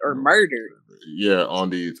killed or murdered. Yeah,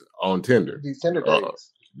 on Tinder. These Tinder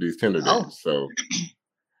dates. These Tinder dates. So,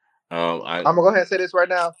 I'm gonna go ahead and say this right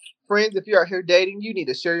now, friends. If you're out here dating, you need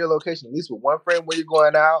to share your location at least with one friend when you're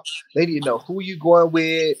going out. They need to know who you're going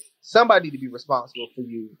with. Somebody to be responsible for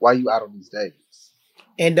you while you out on these dates.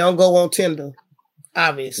 And don't go on Tinder.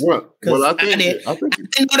 Obviously. Well, I think didn't know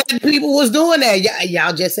that people was doing that.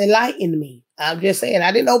 Y'all just enlightened me. I'm just saying,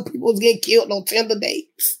 I didn't know people was getting killed on Tinder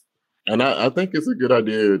dates. And I think it's a good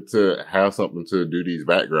idea to have something to do these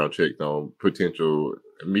background checks on potential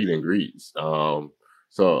meet and greets.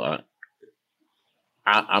 So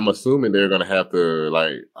I'm assuming they're going to have to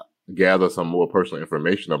like gather some more personal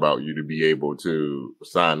information about you to be able to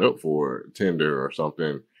sign up for Tinder or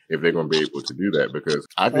something. If they're going to be able to do that, because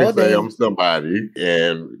I can say I'm somebody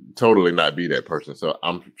and totally not be that person. So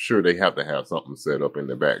I'm sure they have to have something set up in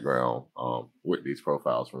the background with these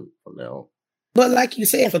profiles from now on. But like you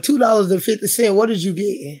said, for $2.50, what did you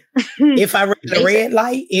get? If I read the red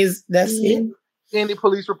light, that's it? Any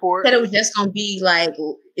police report? Said it was just going to be like,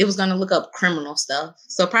 it was going to look up criminal stuff.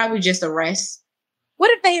 So probably just arrest.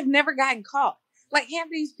 What if they have never gotten caught? Like, half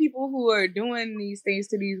these people who are doing these things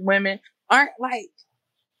to these women aren't like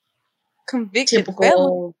convicted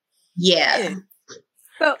felons. Yeah.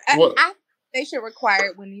 So I think they should require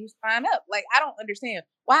it when you sign up. Like, I don't understand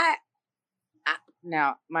why.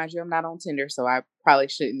 Now, mind you, I'm not on Tinder, so I probably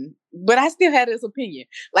shouldn't. But I still have this opinion.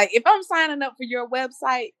 Like, if I'm signing up for your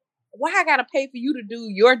website, why I gotta pay for you to do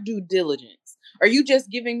your due diligence? Are you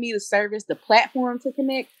just giving me the service, the platform to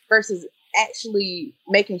connect, versus actually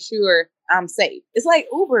making sure I'm safe? It's like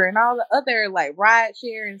Uber and all the other like ride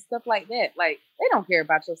share and stuff like that. Like, they don't care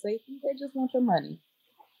about your safety. They just want your money.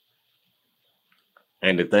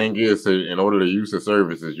 And the thing is, in order to use the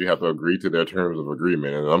services, you have to agree to their terms of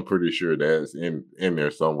agreement. And I'm pretty sure that's in there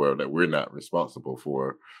somewhere that we're not responsible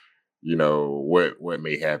for, what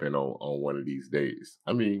may happen on one of these days.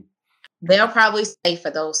 I mean, they'll probably say for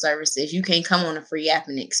those services, you can't come on a free app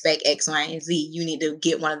and expect X, Y, and Z. You need to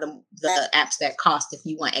get one of the apps that cost if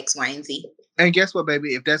you want X, Y, and Z. And guess what,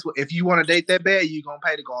 baby? If you want to date that bad, you're gonna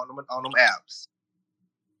pay to go on them apps.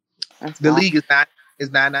 That's the league is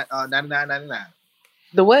 $99.99.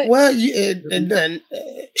 The what? Well, shit,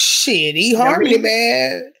 eHarmony,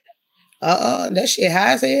 man. That shit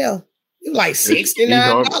high as hell. It's like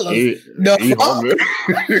 $69. The fuck?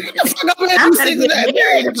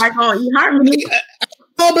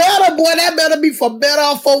 That better be for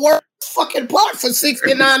better for work. Fucking part for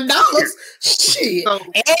 $69. Shit. So,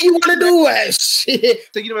 and you want to do what? Shit.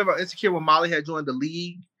 So you remember Insecure when Molly had joined the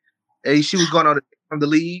league? And she was going on from the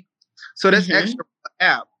league. So that's extra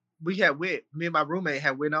app. Me and my roommate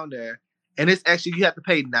had went on there. And it's actually, you have to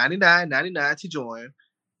pay $99.99 to join.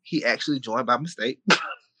 he actually joined by mistake.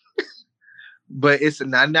 But it's a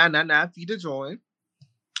 $99.99 fee to join.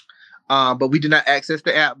 But we did not access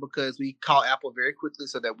the app because we called Apple very quickly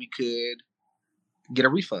so that we could get a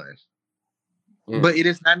refund. But it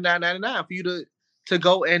is $99.99 for you to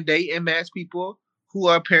go and date and match people who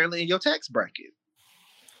are apparently in your tax bracket.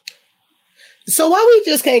 So why we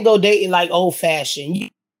just can't go dating like old fashioned?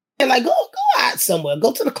 And like go out somewhere,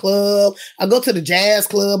 go to the club, or go to the jazz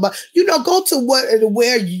club, go to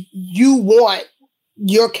where you want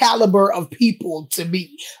your caliber of people to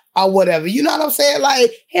be or whatever. You know what I'm saying?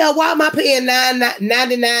 Like, hell, why am I paying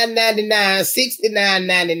 $99.99,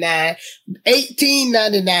 $69.99,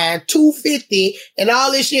 $18.99, $2.50, and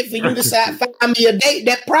all this shit for you to find me a date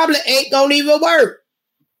that probably ain't gonna even work?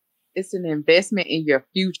 It's an investment in your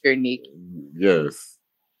future, Nick. Yes.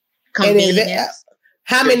 Convenience.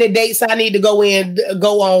 How many dates I need to go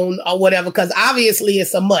on or whatever? Because obviously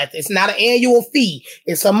it's a month. It's not an annual fee.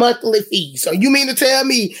 It's a monthly fee. So you mean to tell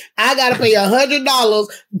me I got to pay $100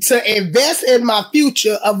 to invest in my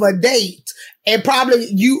future of a date, and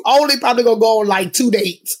you only probably gonna go on like 2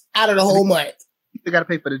 dates out of the whole month? You got to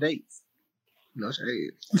pay for the dates. No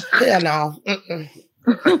shade. Hell no.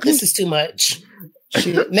 This is too much.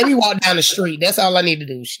 Shit. Let me walk down the street. That's all I need to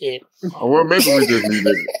do. Shit. Well, maybe we just need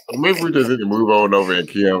to move on over in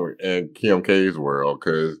Kim K's world,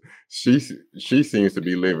 because she seems to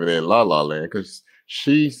be living in La La Land, because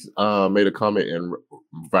she's made a comment in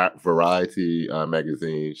Variety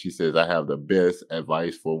magazine. She says, "I have the best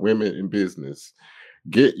advice for women in business.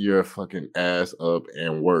 Get your fucking ass up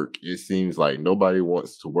and work. It seems like nobody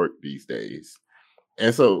wants to work these days."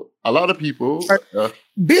 And so a lot of people...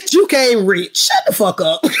 Bitch, you came rich. Shut the fuck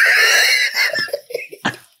up.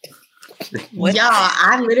 Y'all,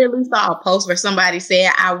 I literally saw a post where somebody said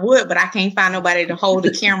I would, but I can't find nobody to hold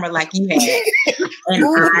the camera like you had. And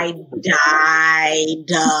I died.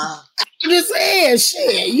 I'm just saying,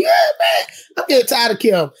 shit. Yeah, man. I'm getting tired of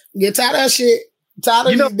Kim. I'm getting tired of her shit.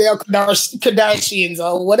 Tired of these damn Kardashians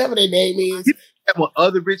or whatever their name is. When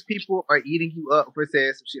other rich people are eating you up for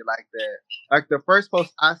saying some shit like that. Like the first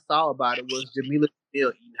post I saw about it was Jamila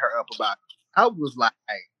Jamil eating her up about it. I was like,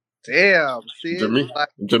 damn, sis.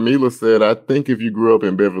 Jamila said, "I think if you grew up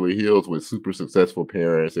in Beverly Hills with super successful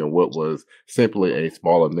parents and what was simply a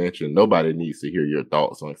smaller mansion, nobody needs to hear your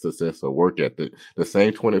thoughts on success or work ethic. The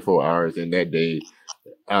same 24 hours in that day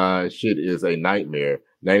shit is a nightmare.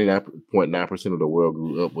 99.9% of the world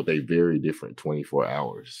grew up with a very different 24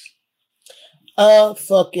 hours.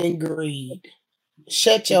 Fucking greed.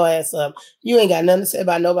 Shut your ass up. You ain't got nothing to say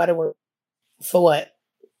about nobody work. For what?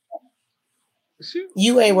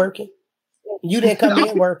 You ain't working. You didn't come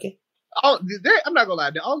in working. I'm not gonna lie.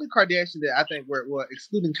 The only Kardashian that I think were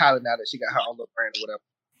excluding Kylie now that she got her own little brand or whatever.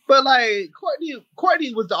 But like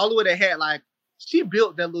Courtney was the only one that had like she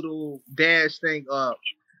built that little dash thing up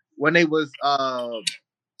when they was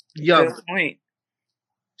young. Good point.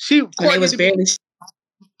 Courtney was barely.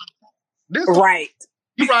 Right.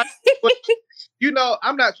 You're right. But,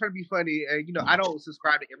 I'm not trying to be funny, and I don't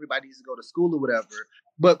subscribe to everybody needs to go to school or whatever.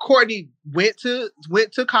 But Courtney went to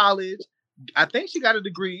college. I think she got a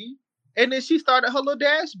degree, and then she started her little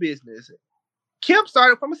dash business. Kim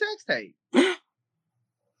started from a sex tape.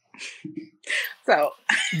 So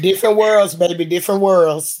different worlds, baby, different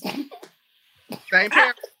worlds. Same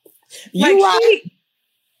parents. You right.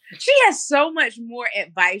 She has so much more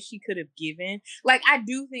advice she could have given. Like, I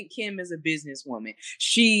do think Kim is a businesswoman.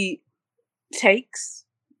 She takes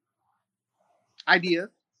ideas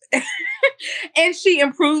and she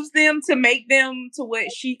improves them to make them to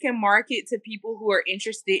what she can market to people who are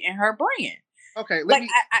interested in her brand. Okay, let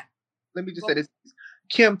me just say this.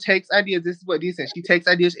 Kim takes ideas. This is what Dee said. She takes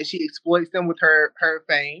ideas and she exploits them with her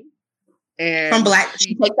fame. And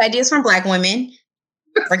she takes ideas from Black women.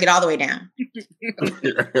 Break it all the way down. She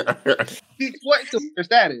exploits her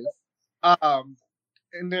status.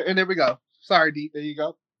 And there we go. Sorry, Dee. There you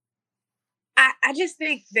go. I just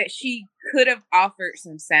think that she could have offered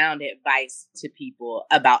some sound advice to people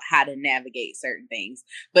about how to navigate certain things.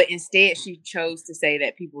 But instead, she chose to say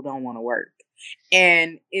that people don't want to work.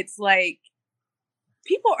 And it's like,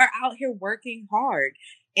 people are out here working hard.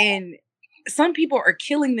 And some people are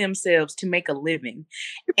killing themselves to make a living.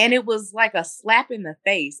 And it was like a slap in the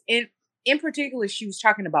face. And in particular, she was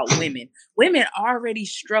talking about women. Women already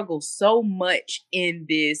struggle so much in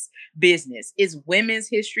this business. It's Women's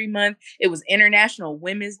History Month. It was International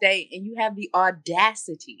Women's Day. And you have the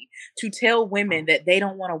audacity to tell women that they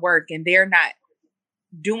don't want to work and they're not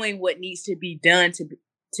doing what needs to be done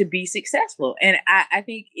to be successful. And I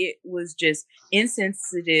think it was just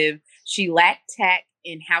insensitive. She lacked tact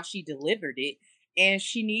in how she delivered it. And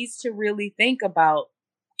she needs to really think about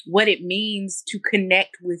what it means to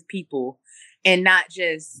connect with people and not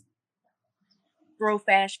just throw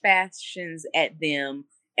fast fashions at them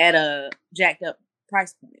at a jacked up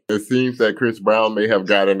price point. It seems that Chris Brown may have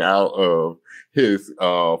gotten out of his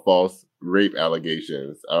false rape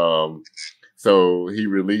allegations. So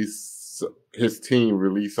his team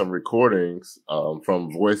released some recordings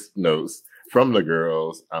from voice notes from the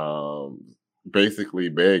girls, basically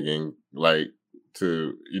begging, like,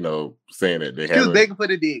 to, saying that they have. She was begging for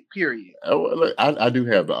the dick, period. Look, I do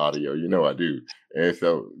have the audio, I do. And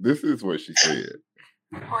so this is what she said.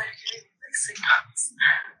 Boy, you're like signals.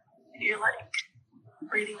 You're like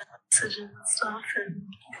reading messages and stuff, and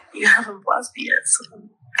you haven't blocked me yet, so I'm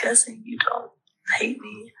guessing you don't hate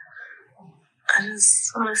me. I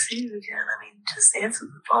just want to see you again. I mean, just answer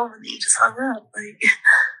the phone and you just hung up. Like,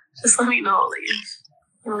 just let me know. Like, if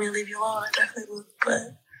you want me to leave you alone, I definitely would. But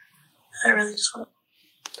I really just want.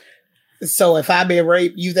 So if I been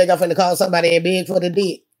raped, you think I'm finna call somebody and beg for the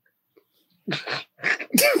dick?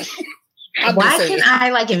 Why can I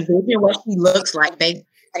envision what she looks like?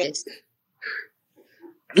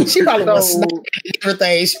 She probably was snacking and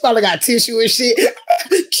everything. She probably got tissue and shit.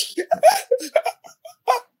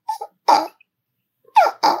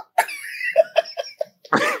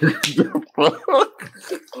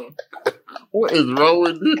 What is wrong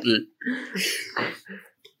with this?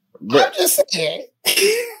 But I'm just saying.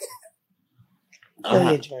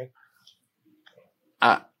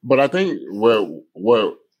 But I think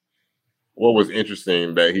what was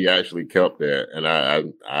interesting that he actually kept that, and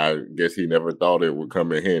I guess he never thought it would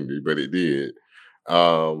come in handy, but it did.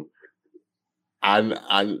 I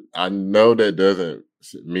know that doesn't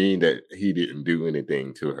mean that he didn't do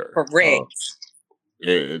anything to her. Correct.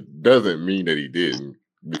 It doesn't mean that he didn't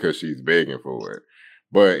because she's begging for it,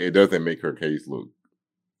 but it doesn't make her case look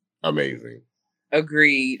amazing.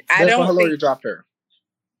 Agreed. That's why her lawyer dropped her.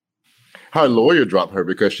 Her lawyer dropped her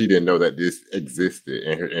because she didn't know that this existed,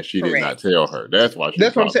 and she did not tell her. That's why.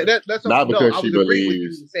 That's what I'm saying. That's not because she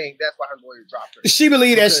believes. Saying that's why her lawyer dropped her. She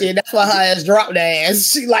believed that shit. That's why her ass dropped the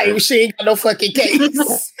ass. She ain't got no fucking case.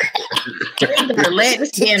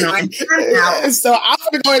 So I'm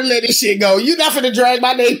gonna go ahead and let this shit go. You're not gonna drag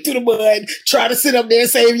my name through the mud, try to sit up there and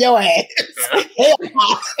save your ass.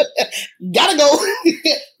 Gotta go.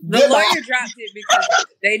 The lawyer dropped it because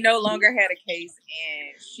they no longer had a case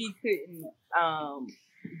and she couldn't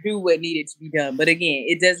do what needed to be done. But again,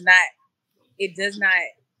 it does not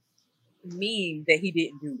mean that he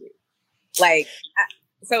didn't do it.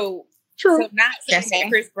 So not saying that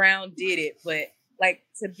Chris Brown did it, but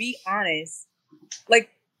to be honest,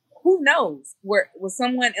 who knows? Was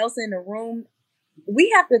someone else in the room? We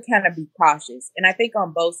have to kind of be cautious. And I think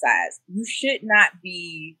on both sides, you should not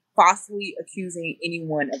be falsely accusing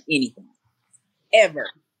anyone of anything. Ever.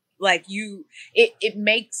 It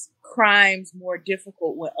makes crimes more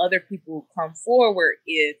difficult when other people come forward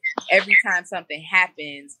if every time something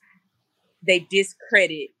happens, they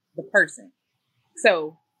discredit the person.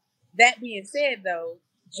 So that being said, though,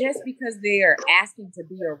 just because they are asking to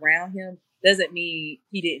be around him doesn't mean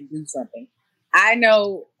he didn't do something. I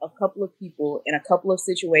know a couple of people in a couple of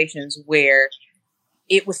situations where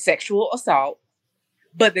it was sexual assault,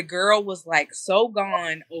 but the girl was so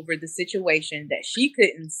gone over the situation that she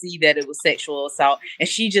couldn't see that it was sexual assault and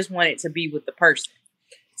she just wanted to be with the person.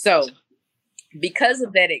 So because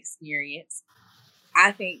of that experience,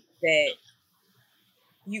 I think that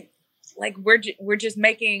we're just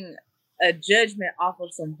making a judgment off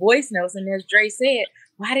of some voice notes. And as Dre said,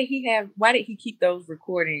 why did he keep those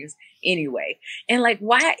recordings anyway? And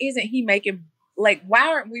why isn't he making, why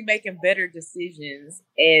aren't we making better decisions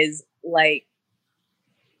as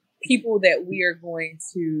people that we are going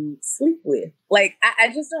to sleep with?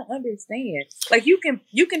 I just don't understand.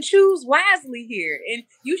 You can choose wisely here, and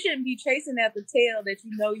you shouldn't be chasing at the tail that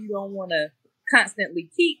you don't want to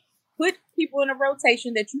constantly keep. Put people in a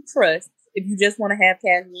rotation that you trust if you just want to have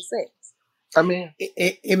casual sex. I mean,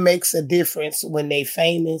 it makes a difference when they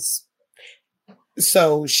famous.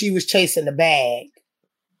 So she was chasing the bag.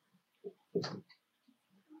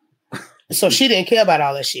 So she didn't care about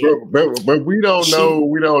all that shit. But we don't know.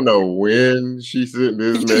 We don't know when she sent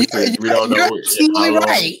this message. We don't know. You're absolutely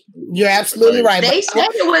right. You're absolutely right. They said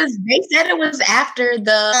it was after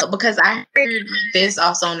because I heard this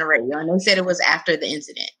also on the radio, and they said it was after the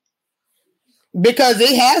incident. Because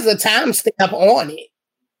it has a timestamp on it.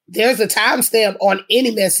 there's a timestamp on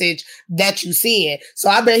any message that you send. So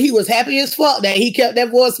I bet he was happy as fuck that he kept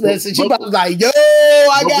that voice message. He was like, yo,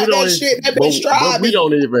 I got that shit. That bitch but we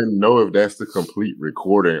don't even know if that's the complete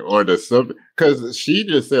recording or the sub, because she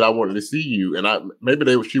just said, I wanted to see you. And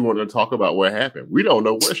she wanted to talk about what happened. We don't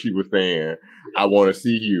know what she was saying. I want to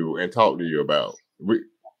see you and talk to you about.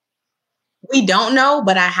 We don't know,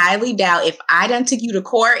 but I highly doubt if I done took you to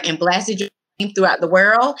court and blasted your name throughout the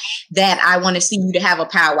world, that I want to see you to have a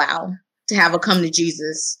powwow, to have a come to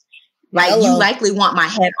Jesus. Like, you likely want my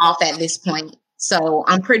head off at this point. So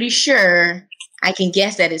I'm pretty sure I can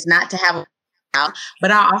guess that it's not to have a powwow.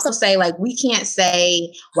 But I'll also say, like, we can't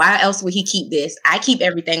say, why else would he keep this? I keep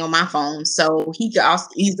everything on my phone. So he could also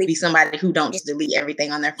easily be somebody who don't just delete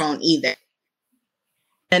everything on their phone either.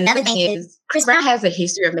 Another thing is, Chris Brown has a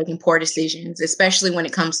history of making poor decisions, especially when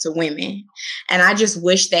it comes to women. And I just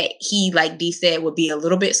wish that he, like Dee said, would be a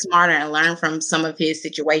little bit smarter and learn from some of his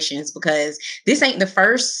situations, because this ain't the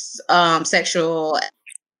first sexual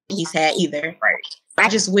he's had either. I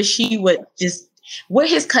just wish he would just, where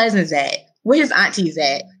his cousins at? Where his aunties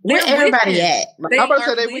at? Where everybody at? I'm about to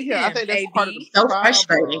say they with him. I think that's part of the so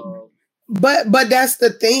frustrating. But that's the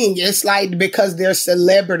thing. It's like, because they're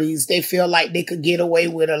celebrities, they feel like they could get away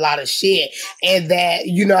with a lot of shit. And that,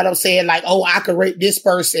 you know what I'm saying? Like, oh, I could rape this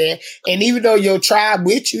person. And even though your tribe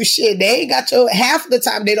with you, shit, they ain't got half the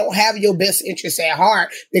time they don't have your best interest at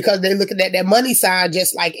heart, because they're looking at that money sign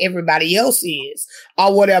just like everybody else is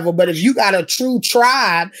or whatever. But if you got a true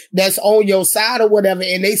tribe that's on your side or whatever,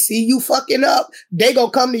 and they see you fucking up, they gonna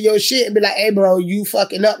come to your shit and be like, hey, bro, you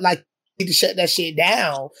fucking up. Like, to shut that shit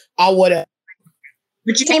down or whatever.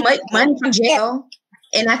 But you can't make money from jail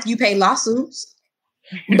and after you pay lawsuits.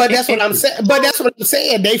 But that's what I'm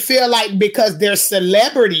saying. They feel like because they're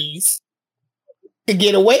celebrities to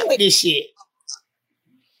get away with this shit.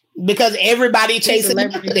 Because everybody chasing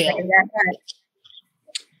them.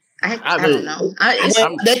 I don't know.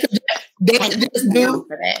 They could just do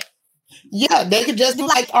that. Yeah, they could just do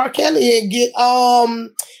like R. Kelly and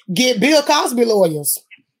get Bill Cosby lawyers.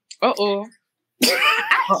 So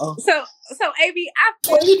AB, I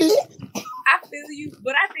feel you,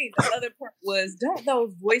 but I think the other part was, don't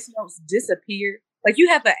those voice notes disappear? Like, you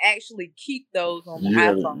have to actually keep those on the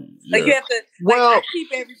iPhone. Like, you have to. I keep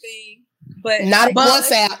everything, but not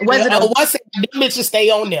WhatsApp. WhatsApp, them bitches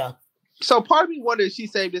stay on there. So part of me wondered if she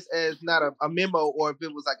saved this as not a memo, or if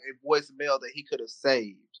it was like a voicemail that he could have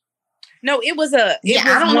saved. No, it was I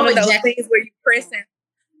don't know, one of those things where you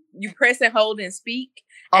press and hold and speak.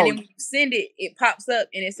 And then when you send it, it pops up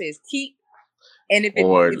and it says keep. And if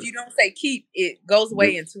you don't say keep, it goes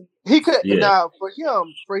away into. He could now for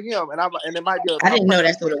him, and it might be. I didn't know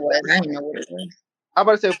that's what it was. I didn't know what it was. I'm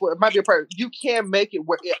about to say it might be a part. You can make it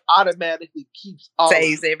where it automatically keeps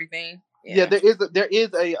saves everything. Yeah, there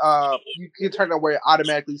is a you can turn it where it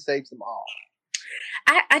automatically saves them all.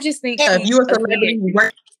 I just think if you're a celebrity,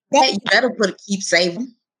 you better put a keep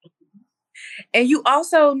saving. And you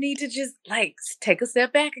also need to just like take a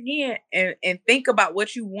step back again and think about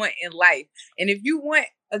what you want in life. And if you want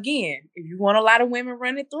a lot of women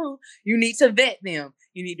running through, you need to vet them.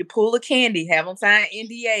 You need to pull a candy, have them sign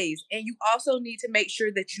NDAs. And you also need to make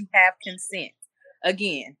sure that you have consent.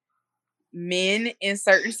 Again, men in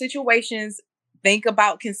certain situations think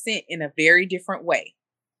about consent in a very different way.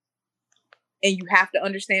 And you have to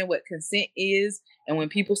understand what consent is. And when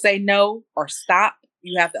people say no or stop,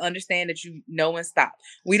 you have to understand that you know and stop.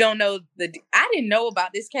 We don't know I didn't know about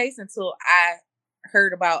this case until I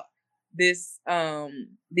heard about this,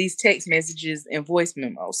 these text messages and voice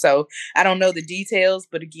memos. So I don't know the details,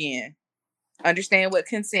 but again, understand what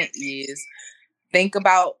consent is. Think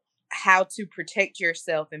about how to protect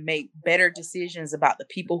yourself and make better decisions about the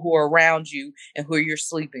people who are around you and who you're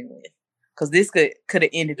sleeping with. Because this could have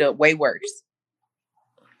ended up way worse.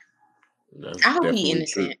 I hope he's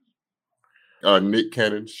innocent. Nick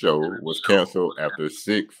Cannon's show was canceled after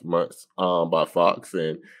 6 months by Fox,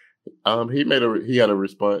 and he had a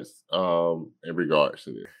response in regards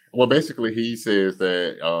to this. Well, basically, he says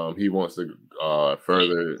that he wants to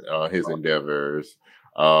further his endeavors.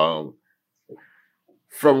 From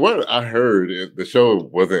what I heard, the show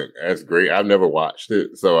wasn't as great. I've never watched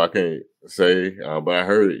it, so I can't say. But I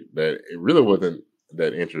heard that it really wasn't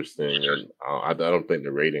that interesting, and I don't think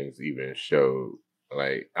the ratings even showed.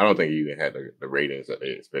 Like, I don't think he even had the ratings that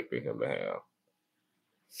they expected him to have.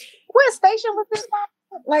 What station was this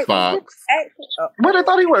on? Like, Fox. What I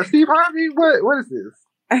thought he was? Steve Harvey? What is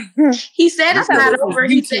this? He said it's not over.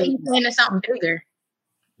 He said he's playing something bigger.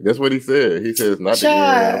 That's what he said. He said it's not the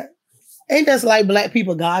end. Ain't that like black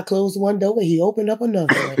people? God closed one door and he opened up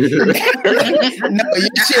another one. No,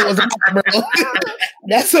 your shit was wrong, bro.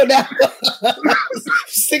 That's what that was.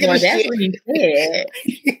 Sick of Well, this that's shit. what he said.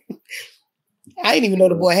 I didn't even know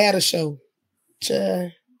the boy had a show. See,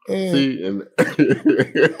 and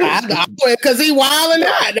because he wilding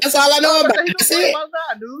out. That's all I know about. That's it.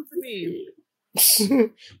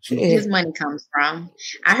 His money comes from.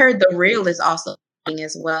 I heard The Real is also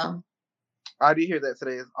as well. I did hear that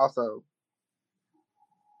today also.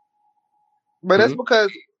 But that's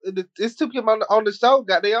because it's two people on the show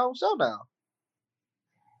got their own show now.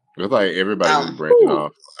 It's like everybody was branching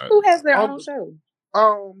off. Who has their own show?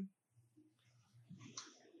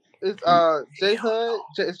 It's J Hud.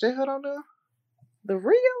 Is J Hud on there? The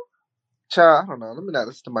Real? Child, I don't know. Let me not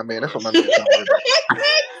listen to my man. That's what my man talking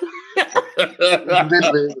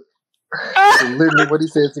about. Literally what he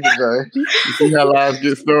said to me, Joy. You see how lives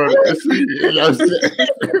get started?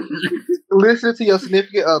 Listen to your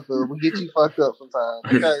significant other. We get you fucked up sometimes.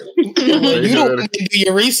 Okay? You don't want to do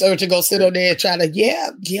your research and go sit on there and try to,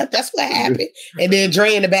 yeah, that's what happened. And then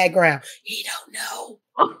Dre in the background, he don't know.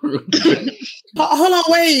 Hold on,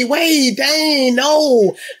 wait, dang,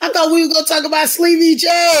 no. I thought we were going to talk about Sleevy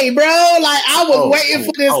J, bro. Like, I was waiting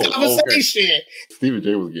for this conversation. Okay. Stevie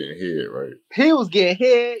J was getting head, right? He was getting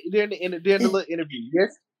head during the little interview.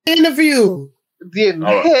 Yes? Interview. Getting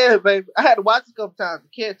head, baby. I had to watch it a couple times to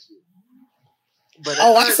catch it. But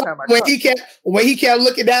I saw when he kept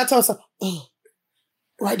looking down to us,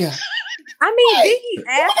 right there. I mean, did he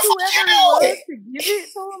ask whoever it was to give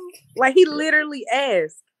it to him? Like, he literally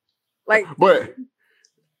asked. Like, but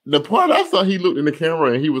the part I saw, he looked in the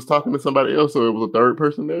camera and he was talking to somebody else, so it was a third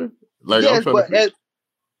person there. Like, yes, but at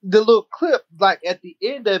the little clip, like at the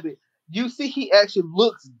end of it, you see he actually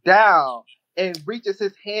looks down and reaches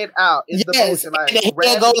his hand out in the motion, like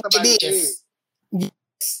grabbing somebody's head.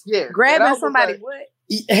 Yes, grabbing somebody's what?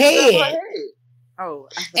 Head. Oh,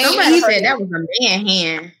 somebody said that was a man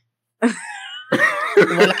hand.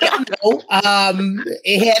 Well, I know,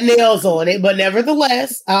 it had nails on it, but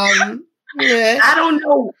nevertheless, yeah. I don't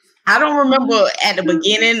know. I don't remember at the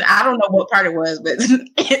beginning. I don't know what part it was, but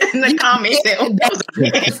in the comments, that was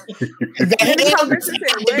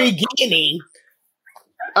the beginning.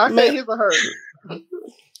 I said his or her.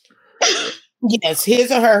 Yes,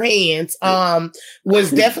 his or her hands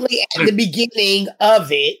was definitely at the beginning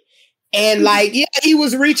of it. And like, yeah, he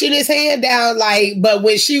was reaching his hand down, like, but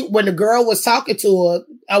when the girl was talking to her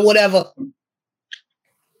or whatever,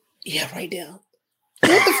 yeah, right there.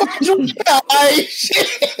 What the fuck is wrong? Like,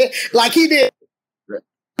 shit. Like he did. You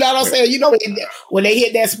know what I'm saying? You know, when they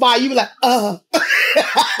hit that spot, you be like,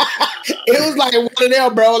 It was like one of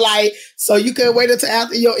them, bro. Like, so you couldn't wait until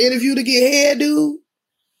after your interview to get hair, dude?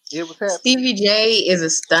 It was happening. Stevie J is a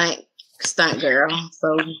stunt girl.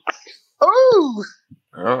 So,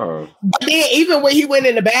 But then even when he went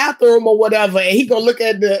in the bathroom or whatever, and he gonna look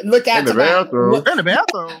out in the bathroom. In the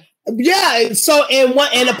bathroom. Yeah, so in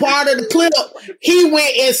a part of the clip, he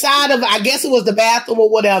went inside of, I guess it was the bathroom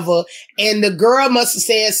or whatever, and the girl must have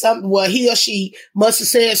said something. Well, he or she must have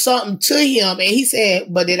said something to him, and he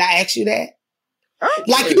said, "But did I ask you that?" Oh,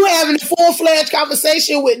 like you having a full-fledged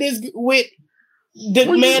conversation with the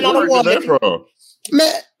man on the woman.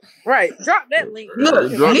 Man, right? Drop that link.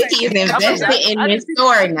 Look, Nikki is invested in this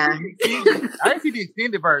story now. I didn't see the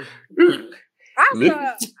extended version.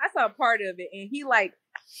 I saw part of it, and he like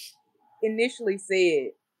initially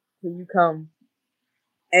said, "Can you come?"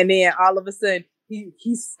 And then all of a sudden,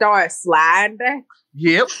 he starts sliding back.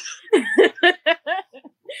 Yep.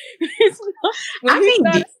 When he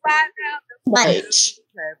started sliding down,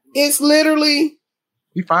 it's literally.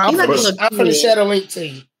 He found I'm gonna share the link to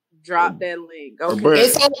you. Drop that link. Okay.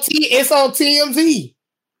 It's on TMZ.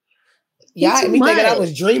 Y'all had me thinking I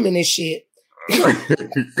was dreaming this shit. You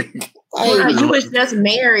was just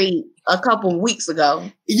married a couple weeks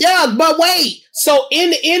ago. Yeah, but wait. So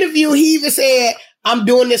in the interview, he even said, "I'm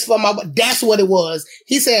doing this for my." That's what it was.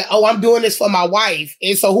 He said, "Oh, I'm doing this for my wife."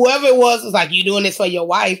 And so whoever it was like, "You doing this for your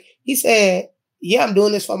wife?" He said, "Yeah, I'm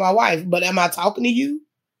doing this for my wife." But am I talking to you?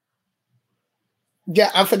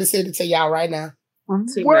 Yeah, I'm finna send it to y'all right now.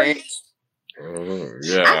 Too much.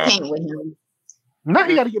 Yeah, I can't with him. Now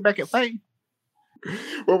you got to get back at faith.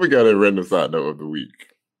 What we got in random side note of the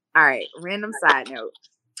week? All right, random side note.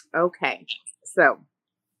 Okay, so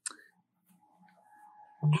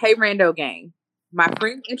hey, Rando Gang. My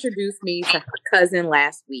friend introduced me to her cousin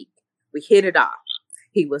last week. We hit it off.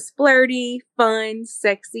 He was flirty, fun,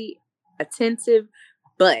 sexy, attentive,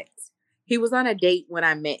 but he was on a date when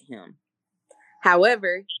I met him.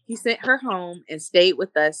 However, he sent her home and stayed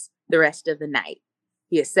with us the rest of the night.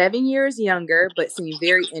 He is 7 years younger, but seemed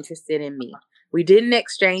very interested in me. We didn't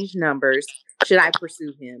exchange numbers. Should I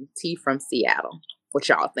pursue him? T from Seattle. What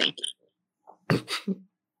y'all thinking?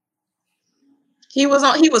 He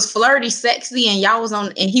was flirty, sexy, and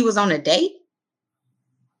he was on a date?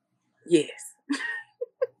 Yes.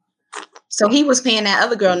 So he was paying that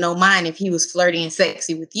other girl no mind if he was flirty and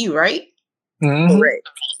sexy with you, right? Mm-hmm. Correct.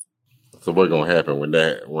 So what's gonna happen when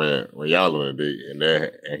y'all on a date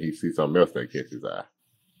and he sees something else that catches his eye?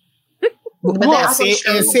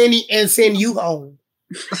 And send you home.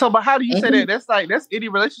 So, but how do you say that? That's any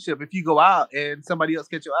relationship. If you go out and somebody else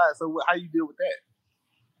catch your eye, so how you deal with that?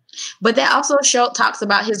 But that also talks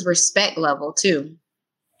about his respect level too.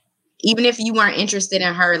 Even if you weren't interested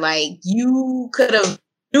in her, like you could have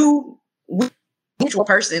mutual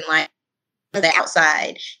person like on the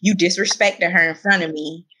outside. You disrespected her in front of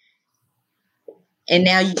me, and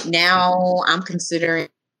now I'm considering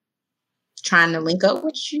trying to link up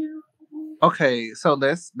with you. Okay, so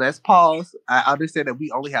let's pause. I understand that we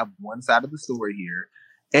only have one side of the story here,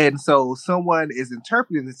 and so someone is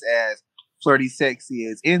interpreting this as flirty, sexy,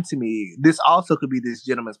 is into me. This also could be this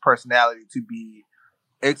gentleman's personality to be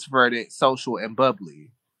extroverted, social, and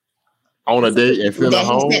bubbly. On a date and send her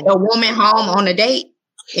home? Sent a woman home on a date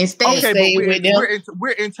instead. Okay, but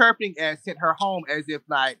we're interpreting as sent her home as if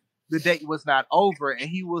like the date was not over and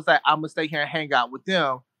he was like, I'm gonna stay here and hang out with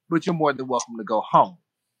them, but you're more than welcome to go home.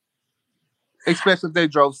 Especially if they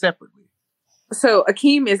drove separately. So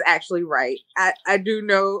Akeem is actually right. I do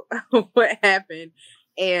know what happened,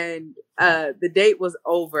 and the date was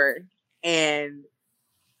over, and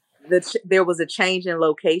there was a change in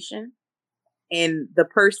location, and the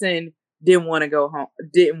person didn't want to go home.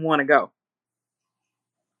 Didn't want to go.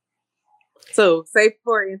 So, say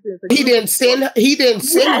for instance, he didn't send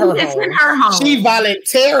her home. She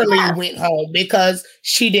voluntarily went home because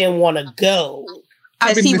she didn't want to go.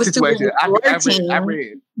 He was too busy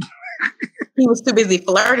flirting. He was too busy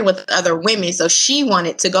flirting with other women, so she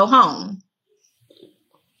wanted to go home.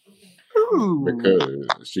 Because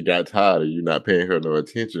she got tired of you not paying her no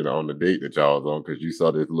attention on the date that y'all was on because you saw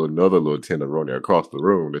this another little tenderoni across the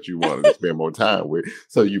room that you wanted to spend more time with.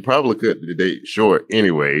 So you probably cut the date short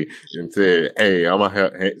anyway and said, hey, I'm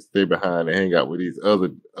gonna stay behind and hang out with these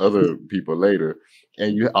other people later.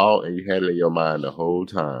 And you had it in your mind the whole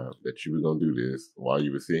time that you were gonna do this while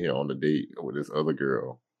you were sitting here on the date with this other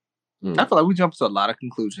girl. I feel like we jumped to a lot of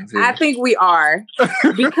conclusions here. I think we are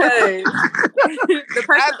because the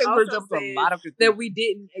person also said that we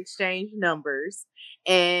didn't exchange numbers,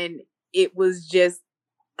 and it was just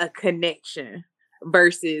a connection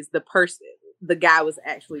versus the guy was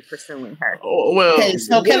actually pursuing her. Oh, well, okay,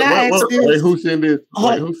 so can I ask this? Wait, who sent this?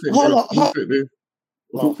 Who sent this?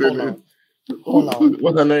 What's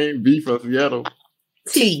her name? B from Seattle.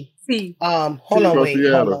 T. Hold on, wait.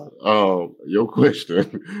 Seattle. Your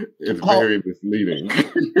question is very misleading.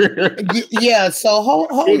 Yeah, so hold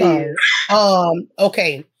on.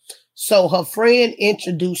 Okay. So her friend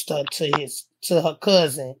introduced her to her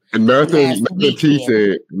cousin. And nothing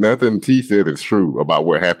T said is true about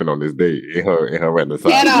what happened on this day in her random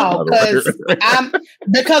side. At all,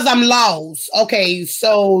 because I'm lost. Okay,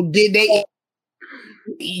 so did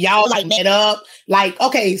y'all like met up? Like,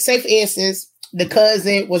 okay, say for instance, the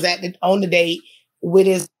cousin was on the date with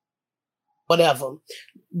his whatever.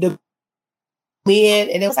 The men,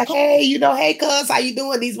 and it was like, hey, hey, cuz, how you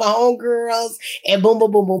doing? These my homegirls, and boom, boom,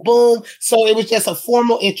 boom, boom, boom. So it was just a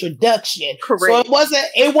formal introduction. Correct. So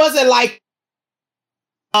it wasn't like,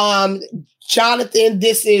 Jonathan,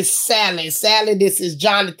 this is Sally. Sally, this is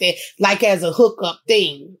Jonathan, like as a hookup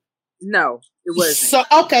thing. No, it wasn't. So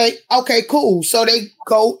okay, cool. So they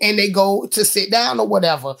go to sit down or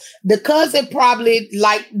whatever. The cousin probably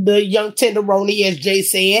like the young tenderoni, as Dre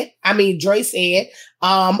said,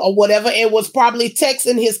 or whatever, and was probably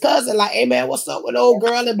texting his cousin like, hey man, what's up with old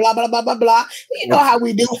girl and blah blah blah blah blah. You know how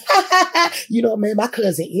we do. Man, my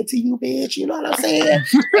cousin into you, bitch. You know what I'm saying?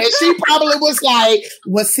 And she probably was like,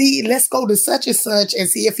 well, see, let's go to such and such and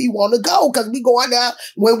see if he want to go, because we going there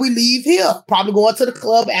when we leave here. Probably going to the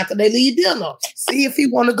club after they leave dinner. See if he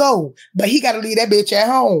want to go, but he got to leave that bitch at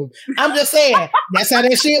home. I'm just saying, that's how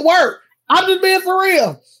that shit work. I'm just being for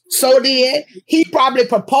real. So then he probably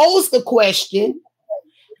proposed the question,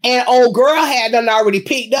 and old girl had done already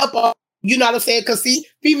picked up on, you know what I'm saying? Because see,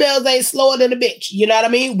 females ain't slower than a bitch. You know what I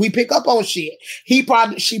mean? We pick up on shit. She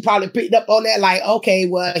probably picked up on that, like, okay,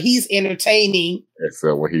 well, he's entertaining. And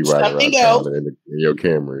so when he riding around town in your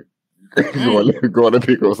Camry, going to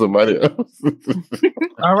pick up somebody else.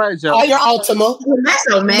 All right, Joe. Or your Altima.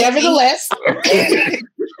 Nevertheless,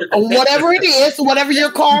 whatever it is, whatever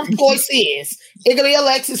your car of choice is, It could be a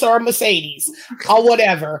Lexus or a Mercedes or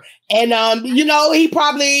whatever. And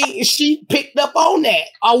she picked up on that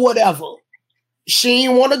or whatever. She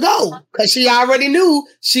didn't want to go because she already knew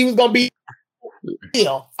she was gonna be.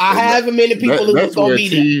 I have many people who was gonna be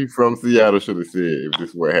there. T from Seattle should have said if this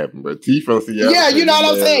is what happened, but T from Seattle. Yeah, you know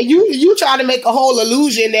what I'm saying. You try to make a whole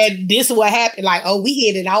illusion that this is what happened. Like, oh, we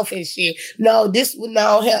hit it off and shit. No,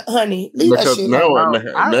 honey. Leave that shit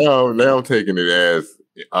now I'm taking it as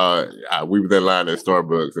we was in line at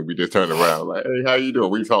Starbucks and we just turned around like, hey, how you doing?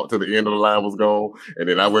 We talked to the end of the line was gone, and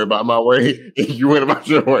then I went about my way and you went about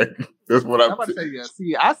your way. That's what I'm about to tell you.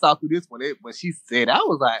 See, I saw through this one when she said, I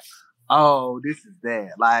was like, oh, this is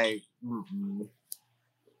that. Like,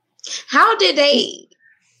 how did they?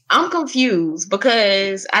 I'm confused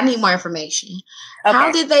because I need more information. Okay.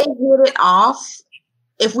 How did they hit it off?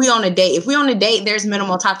 If we on a date, there's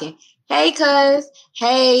minimal talking. Hey, cuz.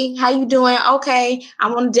 Hey, how you doing? Okay,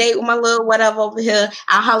 I'm on a date with my little whatever over here.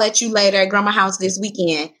 I'll holler at you later at grandma's house this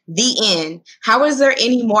weekend. The end. How is there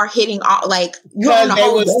any more hitting off? Like, because they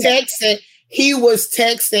was texting. He was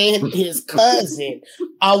texting his cousin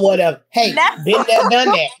or whatever. Hey, been there, done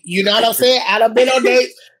that. You know what I'm saying? I done been on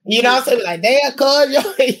dates. You know what I'm saying? Like, damn,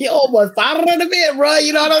 cuz, yo, almost fired in the bed, bro.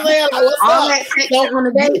 You know what I'm saying? Like, what's all up? That on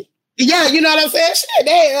the date. Yeah, you know what I'm saying? Shit,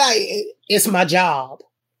 it's my job.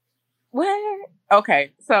 What?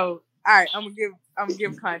 Okay, so all right, I'm gonna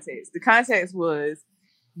give context. The context was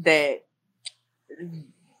that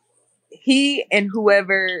he and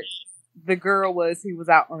whoever the girl was who was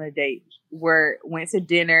out on a date went to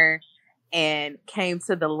dinner and came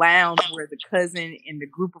to the lounge where the cousin and the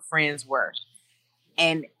group of friends were,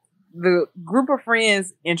 and the group of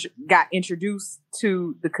friends got introduced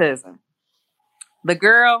to the cousin. The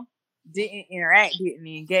girl didn't interact, didn't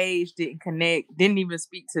engage, didn't connect, didn't even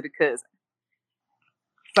speak to the cousin.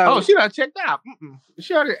 So, she done checked out.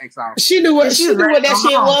 She already exiled. She knew what that shit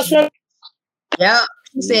was from. Yep.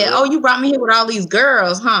 She said, "Oh, you brought me here with all these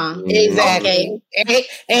girls, huh?" Exactly. Okay.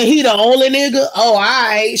 And he the only nigga. Oh, all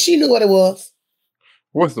right. She knew what it was.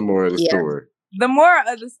 What's the moral of the story? The moral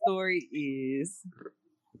of the story is,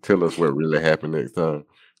 tell us what really happened next time.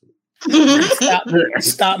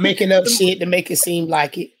 Stop making up shit to make it seem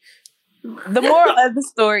like it. The moral of the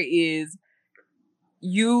story is,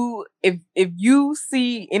 if you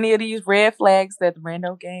see any of these red flags that the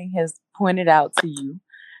Rando Gang has pointed out to you,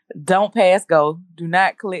 don't pass go. Do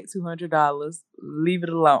not collect $200. Leave it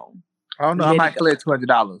alone. I don't know. I might collect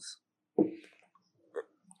 $200.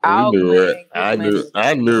 I knew it.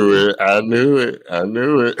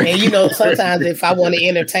 And you know, sometimes if I want to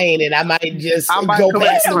entertain it, I might just go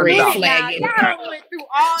past the red flag. Y'all went through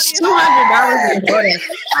all this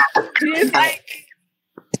 $200. Like,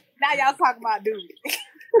 now y'all talking about dude.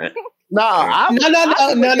 No. Now,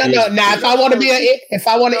 if I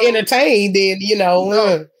want to entertain, then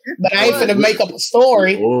but I ain't finna make up a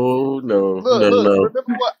story. Oh no! Look, remember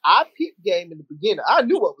what I peeped game in the beginning. I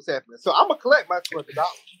knew what was happening, so I'm gonna collect my $200.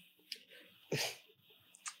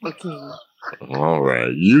 Okay. All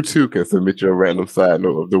right, you too can submit your random side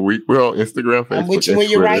note of the week. We're on Instagram, Facebook, I'm with you when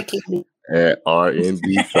you're right, Kidney. At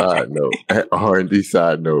RND Side Note. At RND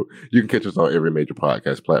Side Note. You can catch us on every major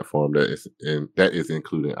podcast platform that is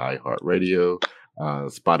including iHeartRadio,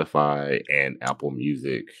 Spotify, and Apple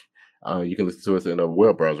Music. You can listen to us in a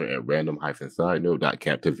web browser at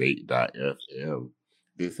random-sidenote.captivate.fm.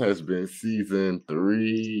 This has been season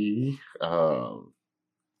 3.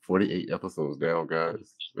 48 episodes down,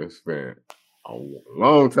 guys. It's been a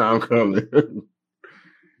long time coming.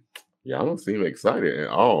 Y'all don't seem excited at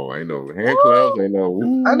all. Ain't no hand claps, ain't no.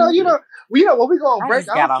 Ooh. I know, when we go on break,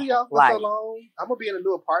 I don't see y'all for so long. I'm gonna be in a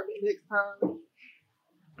new apartment next time.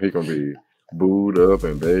 He gonna be booed up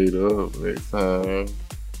and bayed up next time.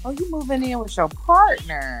 Oh, you moving in with your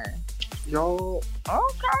partner? Yo,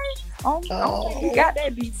 okay. Okay. You got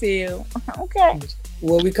that detail. Okay.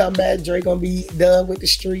 When we come back, Drake gonna be done with the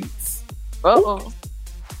streets. Uh-oh.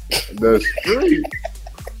 The streets.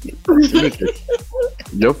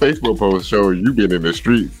 Your Facebook post show you been in the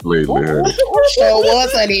streets lately. Sure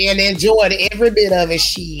was, honey, and enjoyed every bit of it.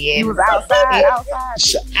 She was outside.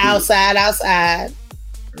 She was outside.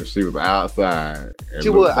 She was.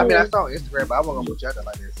 I mean, I saw on Instagram, but I wasn't gonna put you out there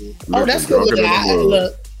like that. Sis. Oh, that's good.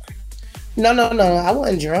 Look. No. I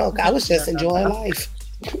wasn't drunk. I was just enjoying life.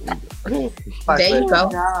 There you go.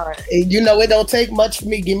 You know, it don't take much for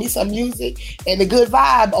me. Give me some music and a good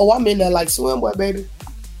vibe. Oh, I'm in there like swimwear, baby.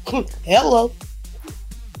 Hello.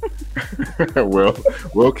 Well,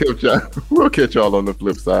 we'll catch y'all on the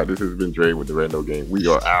flip side. This has been Dre with the Rando Gang. We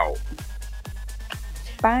are out.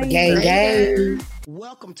 Bye. Gang.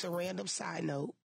 Welcome to Random Side Note.